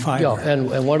carbon fiber. Yeah,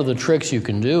 and one of the tricks you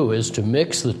can do is to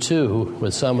mix the two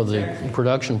with some of the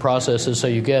production processes so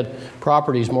you get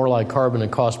properties more like carbon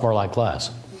and cost more like glass.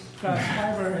 Glass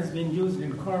fiber has been used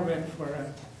in Corvette for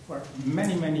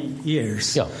many, many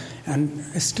years. Yeah. And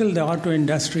still the auto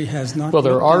industry has not... Well,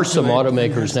 there are some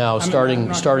automakers now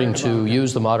starting to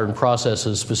use the modern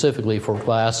processes specifically for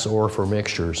glass or for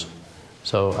mixtures.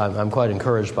 So I'm quite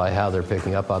encouraged by how they're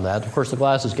picking up on that. Of course, the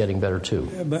glass is getting better too.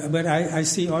 But I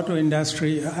see auto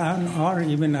industry or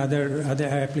even other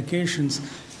applications,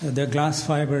 the glass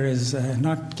fiber is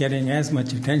not getting as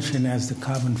much attention as the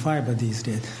carbon fiber these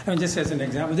days. I mean, just as an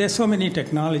example, there's so many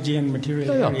technology and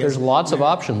material areas. There's lots of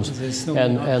options.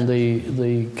 And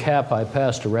the cap I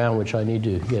passed around, which I need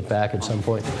to get back at some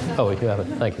point. Oh, you have it.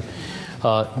 Thank you.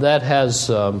 That has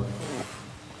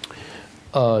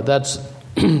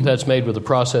that's made with a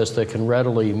process that can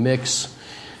readily mix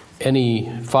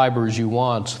any fibers you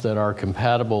want that are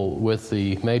compatible with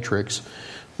the matrix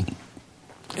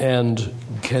and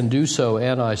can do so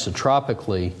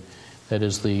anisotropically. That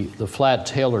is, the flat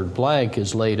tailored blank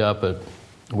is laid up at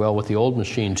Well, with the old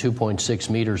machine, 2.6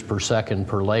 meters per second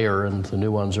per layer, and the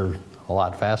new ones are a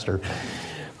lot faster.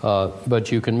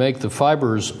 But you can make the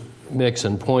fibers mix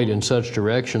and point in such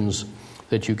directions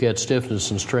that you get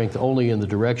stiffness and strength only in the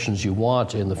directions you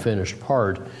want in the finished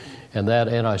part. And that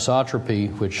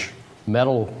anisotropy, which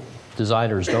metal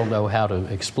designers don't know how to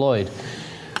exploit,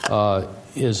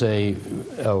 is a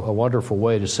wonderful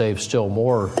way to save still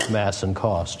more mass and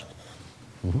cost.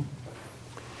 Mm-hmm.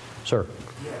 Sir?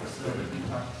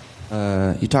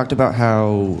 You talked about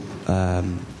how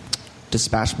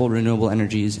dispatchable renewable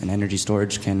energies and energy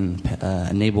storage can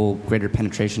enable greater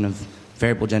penetration of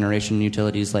variable generation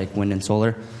utilities like wind and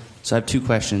solar. So I have two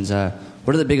questions.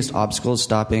 What are the biggest obstacles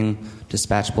stopping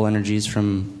dispatchable energies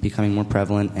from becoming more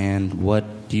prevalent, and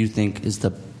what do you think is the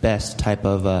best type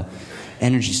of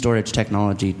energy storage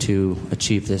technology to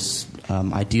achieve this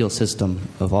ideal system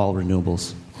of all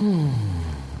renewables?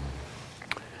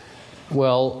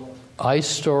 Well, ice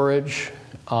storage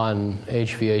on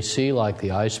HVAC like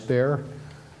the Ice Bear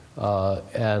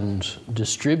and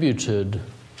distributed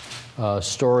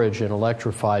storage in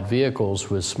electrified vehicles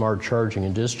with smart charging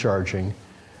and discharging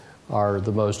are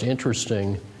the most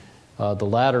interesting. The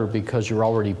latter because you're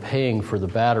already paying for the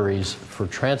batteries for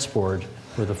transport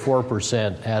with a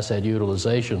 4% asset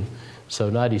utilization.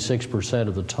 So 96%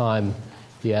 of the time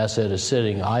the asset is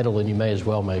sitting idle and you may as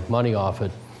well make money off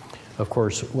it. Of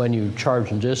course, when you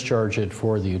charge and discharge it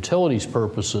for the utilities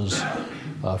purposes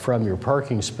from your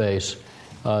parking space,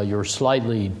 you're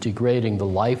slightly degrading the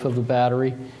life of the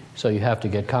battery, so you have to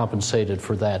get compensated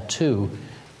for that too.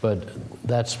 But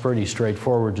that's pretty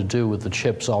straightforward to do with the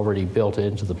chips already built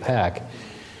into the pack.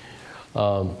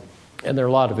 And there are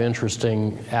a lot of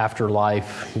interesting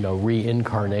afterlife,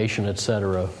 reincarnation, et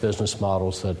cetera, business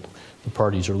models that the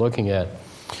parties are looking at.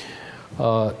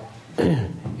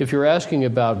 If you're asking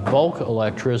about bulk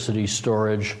electricity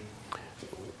storage,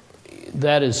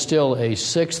 that is still a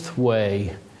sixth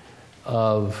way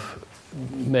of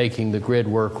making the grid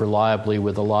work reliably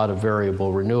with a lot of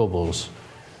variable renewables.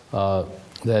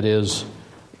 That is,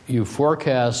 you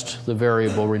forecast the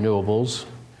variable renewables.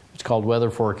 It's called weather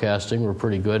forecasting. We're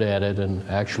pretty good at it, and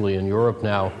actually in Europe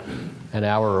now, an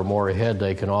hour or more ahead,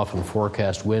 they can often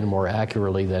forecast wind more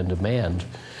accurately than demand.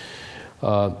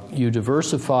 You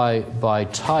diversify by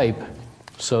type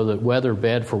so that weather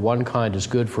bad for one kind is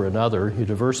good for another. You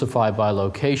diversify by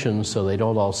location so they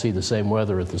don't all see the same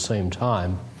weather at the same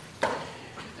time.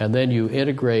 And then you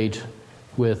integrate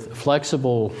with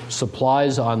flexible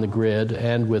supplies on the grid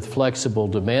and with flexible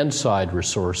demand-side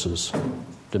resources,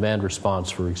 demand response,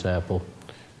 for example,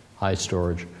 high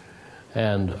storage.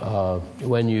 And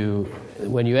when you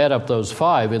add up those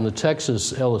five, in the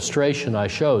Texas illustration I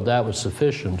showed, that was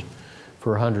sufficient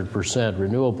for 100%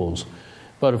 renewables.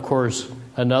 But of course,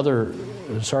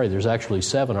 there's actually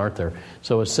seven, aren't there?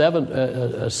 So a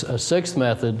sixth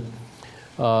method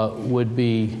would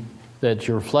be that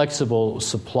your flexible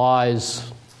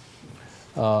supplies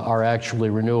are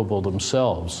actually renewable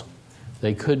themselves.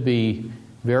 They could be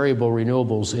variable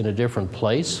renewables in a different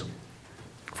place.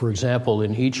 For example,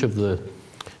 in each of the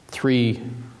three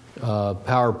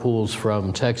power pools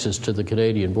from Texas to the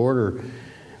Canadian border,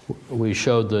 we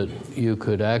showed that you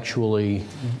could actually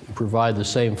provide the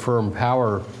same firm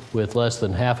power with less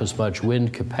than half as much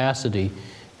wind capacity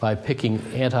by picking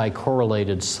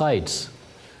anti-correlated sites,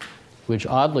 which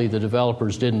oddly the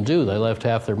developers didn't do. They left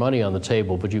half their money on the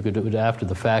table, but you could do it after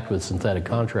the fact with synthetic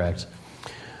contracts.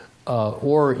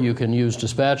 Or you can use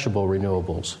dispatchable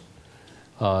renewables.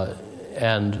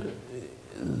 And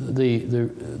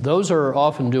those are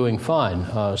often doing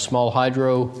fine. Small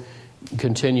hydro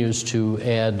continues to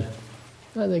add,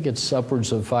 I think it's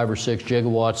upwards of 5 or 6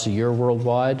 gigawatts a year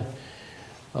worldwide.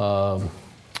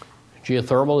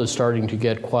 Geothermal is starting to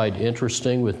get quite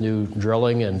interesting with new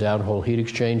drilling and downhole heat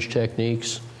exchange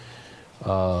techniques.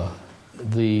 The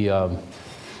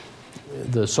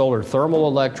solar thermal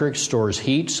electric stores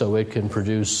heat, so it can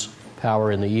produce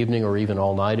power in the evening or even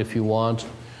all night if you want.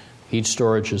 Heat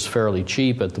storage is fairly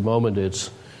cheap. At the moment,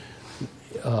 it's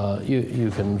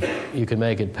you can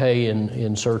make it pay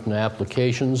in certain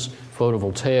applications.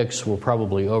 Photovoltaics will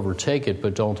probably overtake it,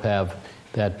 but don't have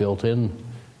that built-in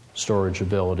storage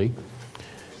ability.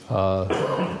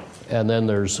 And then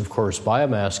there's, of course,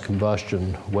 biomass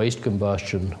combustion, waste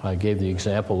combustion. I gave the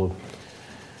example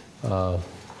of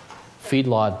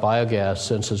feedlot biogas,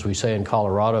 since, as we say in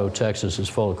Colorado, Texas is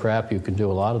full of crap. You can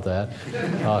do a lot of that.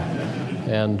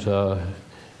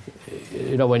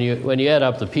 When you add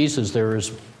up the pieces, there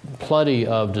is plenty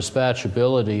of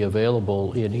dispatchability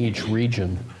available in each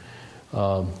region.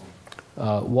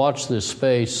 Watch this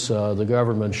space. The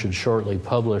government should shortly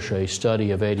publish a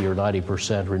study of 80 or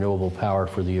 90% renewable power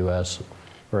for the U.S.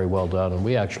 Very well done, and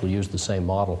we actually use the same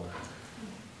model.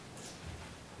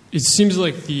 It seems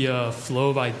like the flow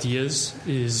of ideas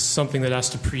is something that has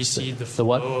to precede the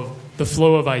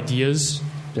flow of ideas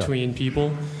between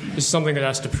people is something that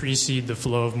has to precede the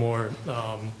flow of more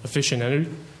efficient energy.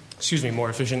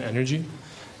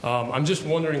 I'm just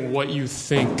wondering what you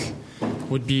think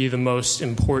would be the most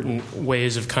important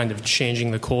ways of kind of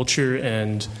changing the culture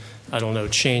and, I don't know,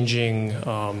 changing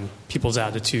people's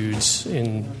attitudes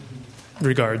in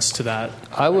regards to that.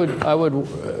 I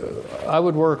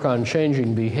would work on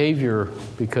changing behavior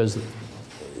because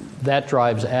that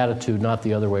drives attitude, not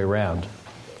the other way around.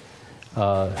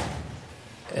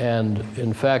 And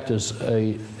in fact, as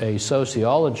a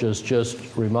sociologist just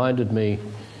reminded me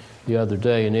the other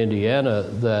day in Indiana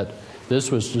that this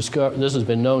has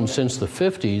been known since the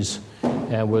 50s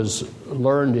and was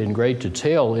learned in great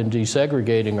detail in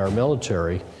desegregating our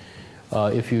military.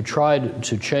 If you tried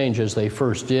to change, as they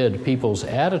first did, people's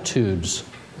attitudes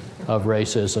of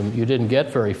racism, you didn't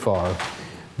get very far.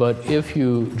 But if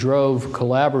you drove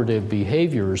collaborative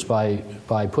behaviors by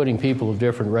putting people of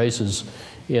different races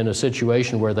in a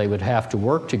situation where they would have to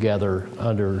work together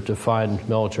under defined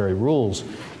military rules,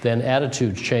 then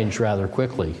attitudes change rather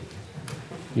quickly.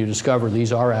 You discover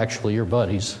these are actually your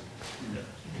buddies,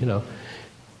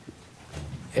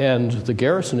 And the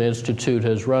Garrison Institute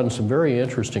has run some very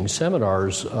interesting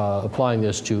seminars applying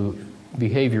this to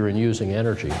behavior and using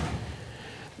energy.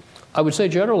 I would say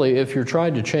generally, if you're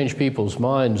trying to change people's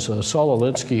minds, Saul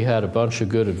Alinsky had a bunch of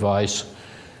good advice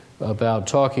about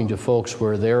talking to folks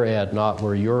where they're at, not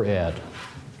where you're at.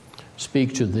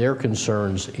 Speak to their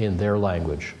concerns in their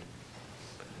language.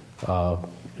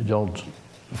 Don't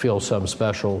feel some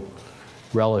special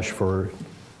relish for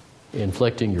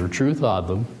inflicting your truth on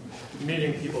them.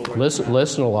 Meeting people.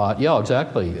 Listen a lot. Yeah,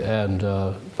 exactly. And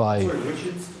by... Sorry, which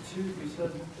institute you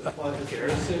said applied to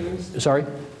Garrison? Sorry?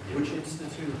 Which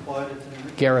institute applied it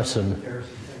to? Garrison.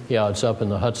 Yeah, it's up in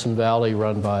the Hudson Valley,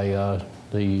 run by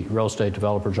the real estate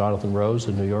developer Jonathan Rose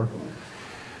in New York.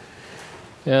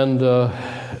 And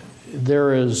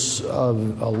there is a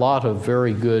lot of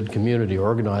very good community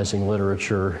organizing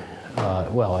literature,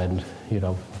 and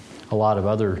a lot of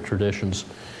other traditions.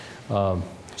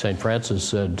 St. Francis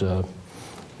said,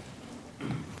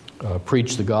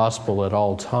 preach the gospel at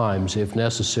all times. If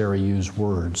necessary, use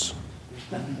words.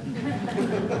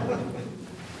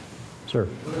 Sir?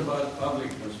 What about public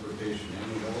transportation?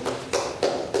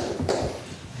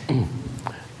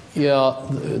 Yeah,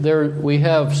 we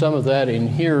have some of that in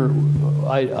here.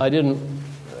 I didn't,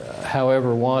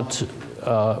 however,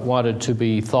 wanted to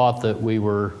be thought that we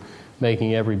were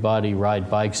making everybody ride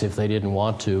bikes if they didn't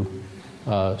want to.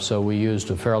 So we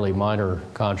used a fairly minor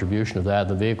contribution of that.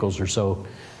 The vehicles are so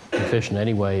efficient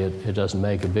anyway, it doesn't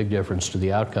make a big difference to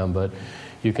the outcome. But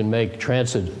you can make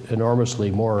transit enormously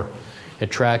more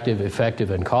attractive, effective,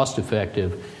 and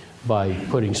cost-effective by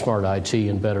putting smart IT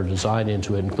and better design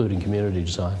into it, including community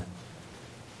design.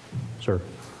 Sir?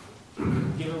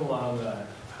 Given a lot of the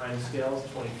time scales,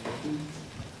 2050,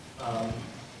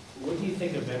 what do you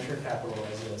think of venture capital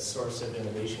as a source of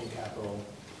innovation capital,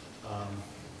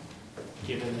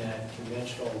 given that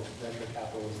conventional venture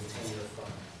capital is a 10-year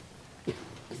fund? Do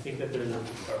you think that there's a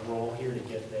role here to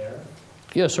get there?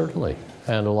 Yes, certainly.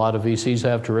 And a lot of VCs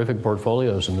have terrific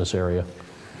portfolios in this area.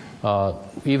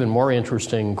 Even more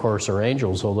interesting, of course, are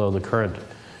angels, although the current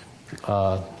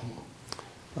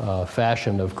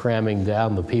fashion of cramming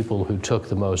down the people who took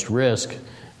the most risk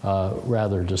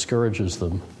rather discourages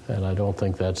them. And I don't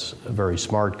think that's very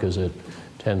smart because it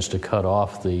tends to cut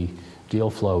off the deal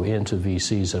flow into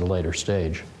VCs at a later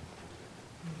stage.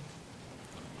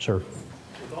 Sir?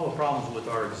 With all the problems with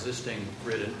our existing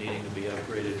grid needing to be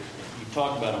upgraded, you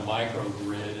talked about a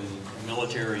microgrid, and the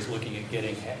military is looking at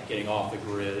getting off the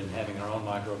grid and having their own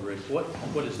microgrid.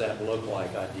 What does that look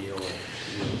like ideally?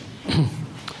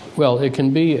 Well, it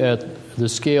can be at the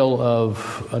scale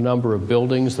of a number of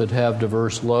buildings that have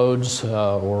diverse loads,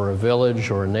 or a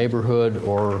village, or a neighborhood,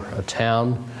 or a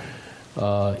town.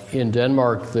 In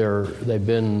Denmark, they've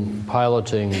been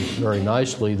piloting very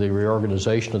nicely the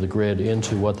reorganization of the grid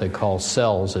into what they call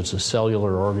cells. It's a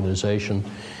cellular organization,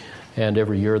 and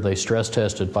every year they stress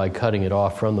test it by cutting it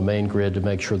off from the main grid to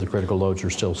make sure the critical loads are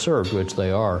still served, which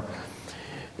they are.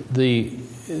 The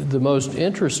most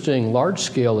interesting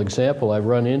large-scale example I've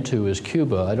run into is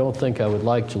Cuba. I don't think I would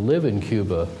like to live in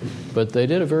Cuba, but they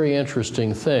did a very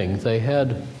interesting thing. They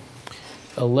had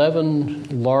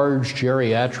 11 large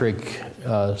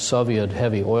geriatric Soviet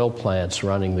heavy oil plants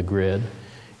running the grid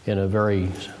in a very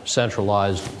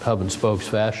centralized hub and spokes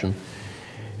fashion.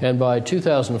 And by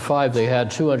 2005, they had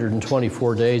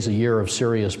 224 days a year of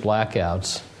serious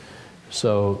blackouts.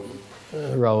 So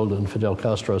Raul and Fidel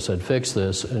Castro said, fix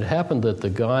this. And it happened that the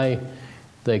guy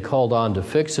they called on to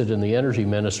fix it in the energy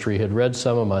ministry had read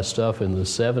some of my stuff in the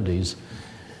 70s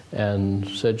and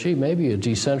said, gee, maybe a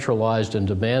decentralized and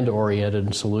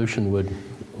demand-oriented solution would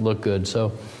look good.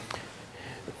 So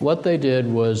what they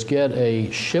did was get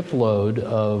a shipload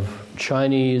of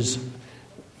Chinese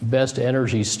best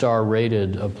Energy Star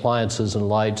rated appliances and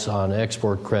lights on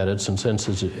export credits, and since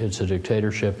it's a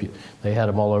dictatorship, they had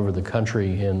them all over the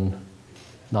country in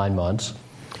 9 months.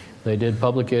 They did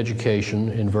public education,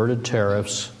 inverted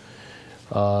tariffs,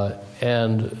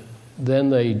 and then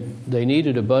they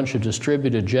needed a bunch of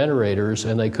distributed generators,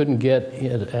 and they couldn't get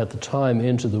at the time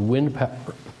into the wind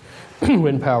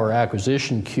power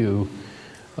acquisition queue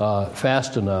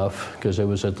fast enough, because it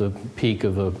was at the peak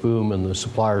of a boom and the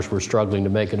suppliers were struggling to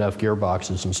make enough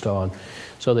gearboxes and so on.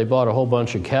 So they bought a whole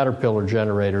bunch of Caterpillar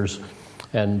generators,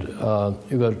 and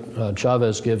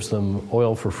Chavez gives them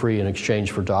oil for free in exchange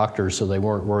for doctors, so they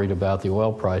weren't worried about the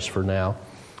oil price for now.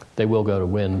 They will go to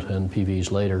wind and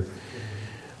PVs later.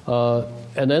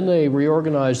 And then they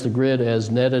reorganized the grid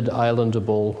as netted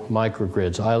islandable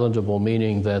microgrids. Islandable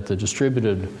meaning that the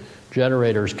distributed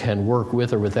generators can work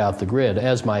with or without the grid,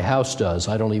 as my house does.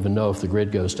 I don't even know if the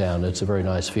grid goes down. It's a very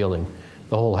nice feeling.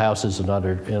 The whole house is an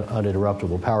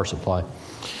uninterruptible power supply.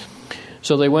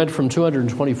 So they went from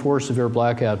 224 severe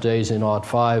blackout days in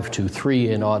 05 to 3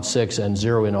 in 06 and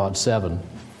 0 in 07.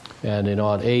 And in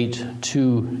 08,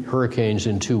 2 hurricanes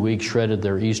in 2 weeks shredded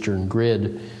their eastern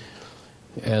grid,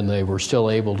 and they were still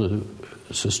able to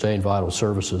sustain vital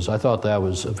services. I thought that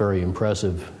was a very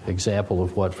impressive example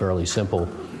of what fairly simple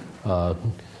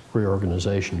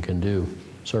reorganization can do.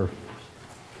 Sir?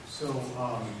 So,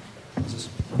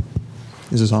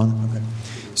 is this on? Okay.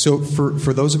 So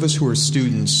for those of us who are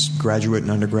students, graduate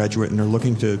and undergraduate, and are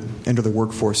looking to enter the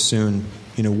workforce soon,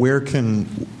 where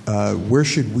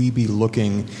should we be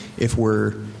looking if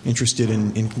we're interested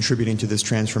in contributing to this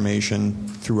transformation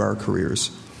through our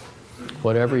careers?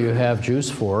 Whatever you have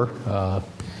juice for,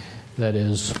 that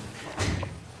is,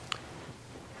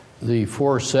 the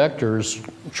 4 sectors: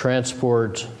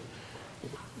 transport,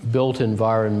 built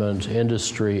environment,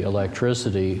 industry,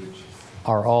 electricity,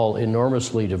 are all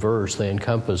enormously diverse. They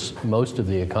encompass most of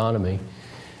the economy.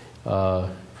 I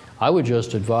would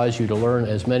just advise you to learn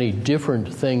as many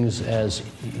different things as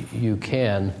you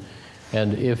can,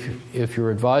 and if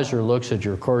your advisor looks at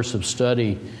your course of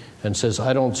study and says,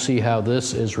 I don't see how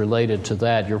this is related to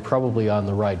that, you're probably on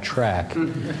the right track.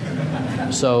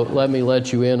 So let me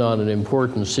let you in on an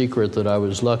important secret that I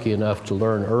was lucky enough to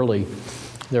learn early.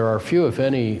 There are few, if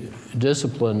any,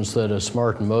 disciplines that a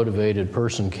smart and motivated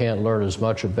person can't learn as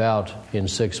much about in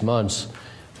 6 months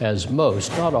as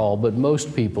most, not all, but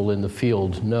most people in the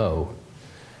field know.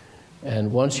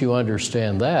 And once you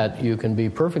understand that, you can be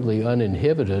perfectly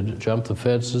uninhibited, jump the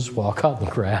fences, walk on the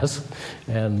grass,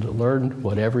 and learn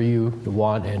whatever you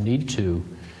want and need to.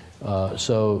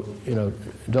 So,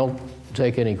 don't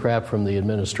take any crap from the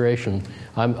administration.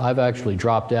 I've actually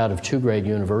dropped out of 2 great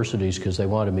universities because they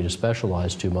wanted me to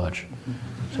specialize too much.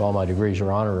 So all my degrees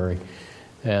are honorary.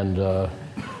 And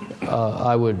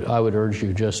I would urge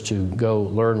you just to go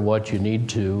learn what you need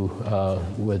to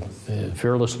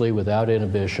fearlessly, without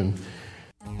inhibition.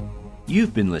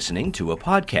 You've been listening to a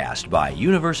podcast by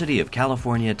University of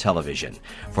California Television.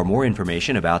 For more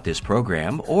information about this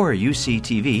program or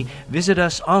UCTV, visit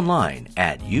us online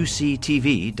at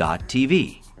uctv.tv.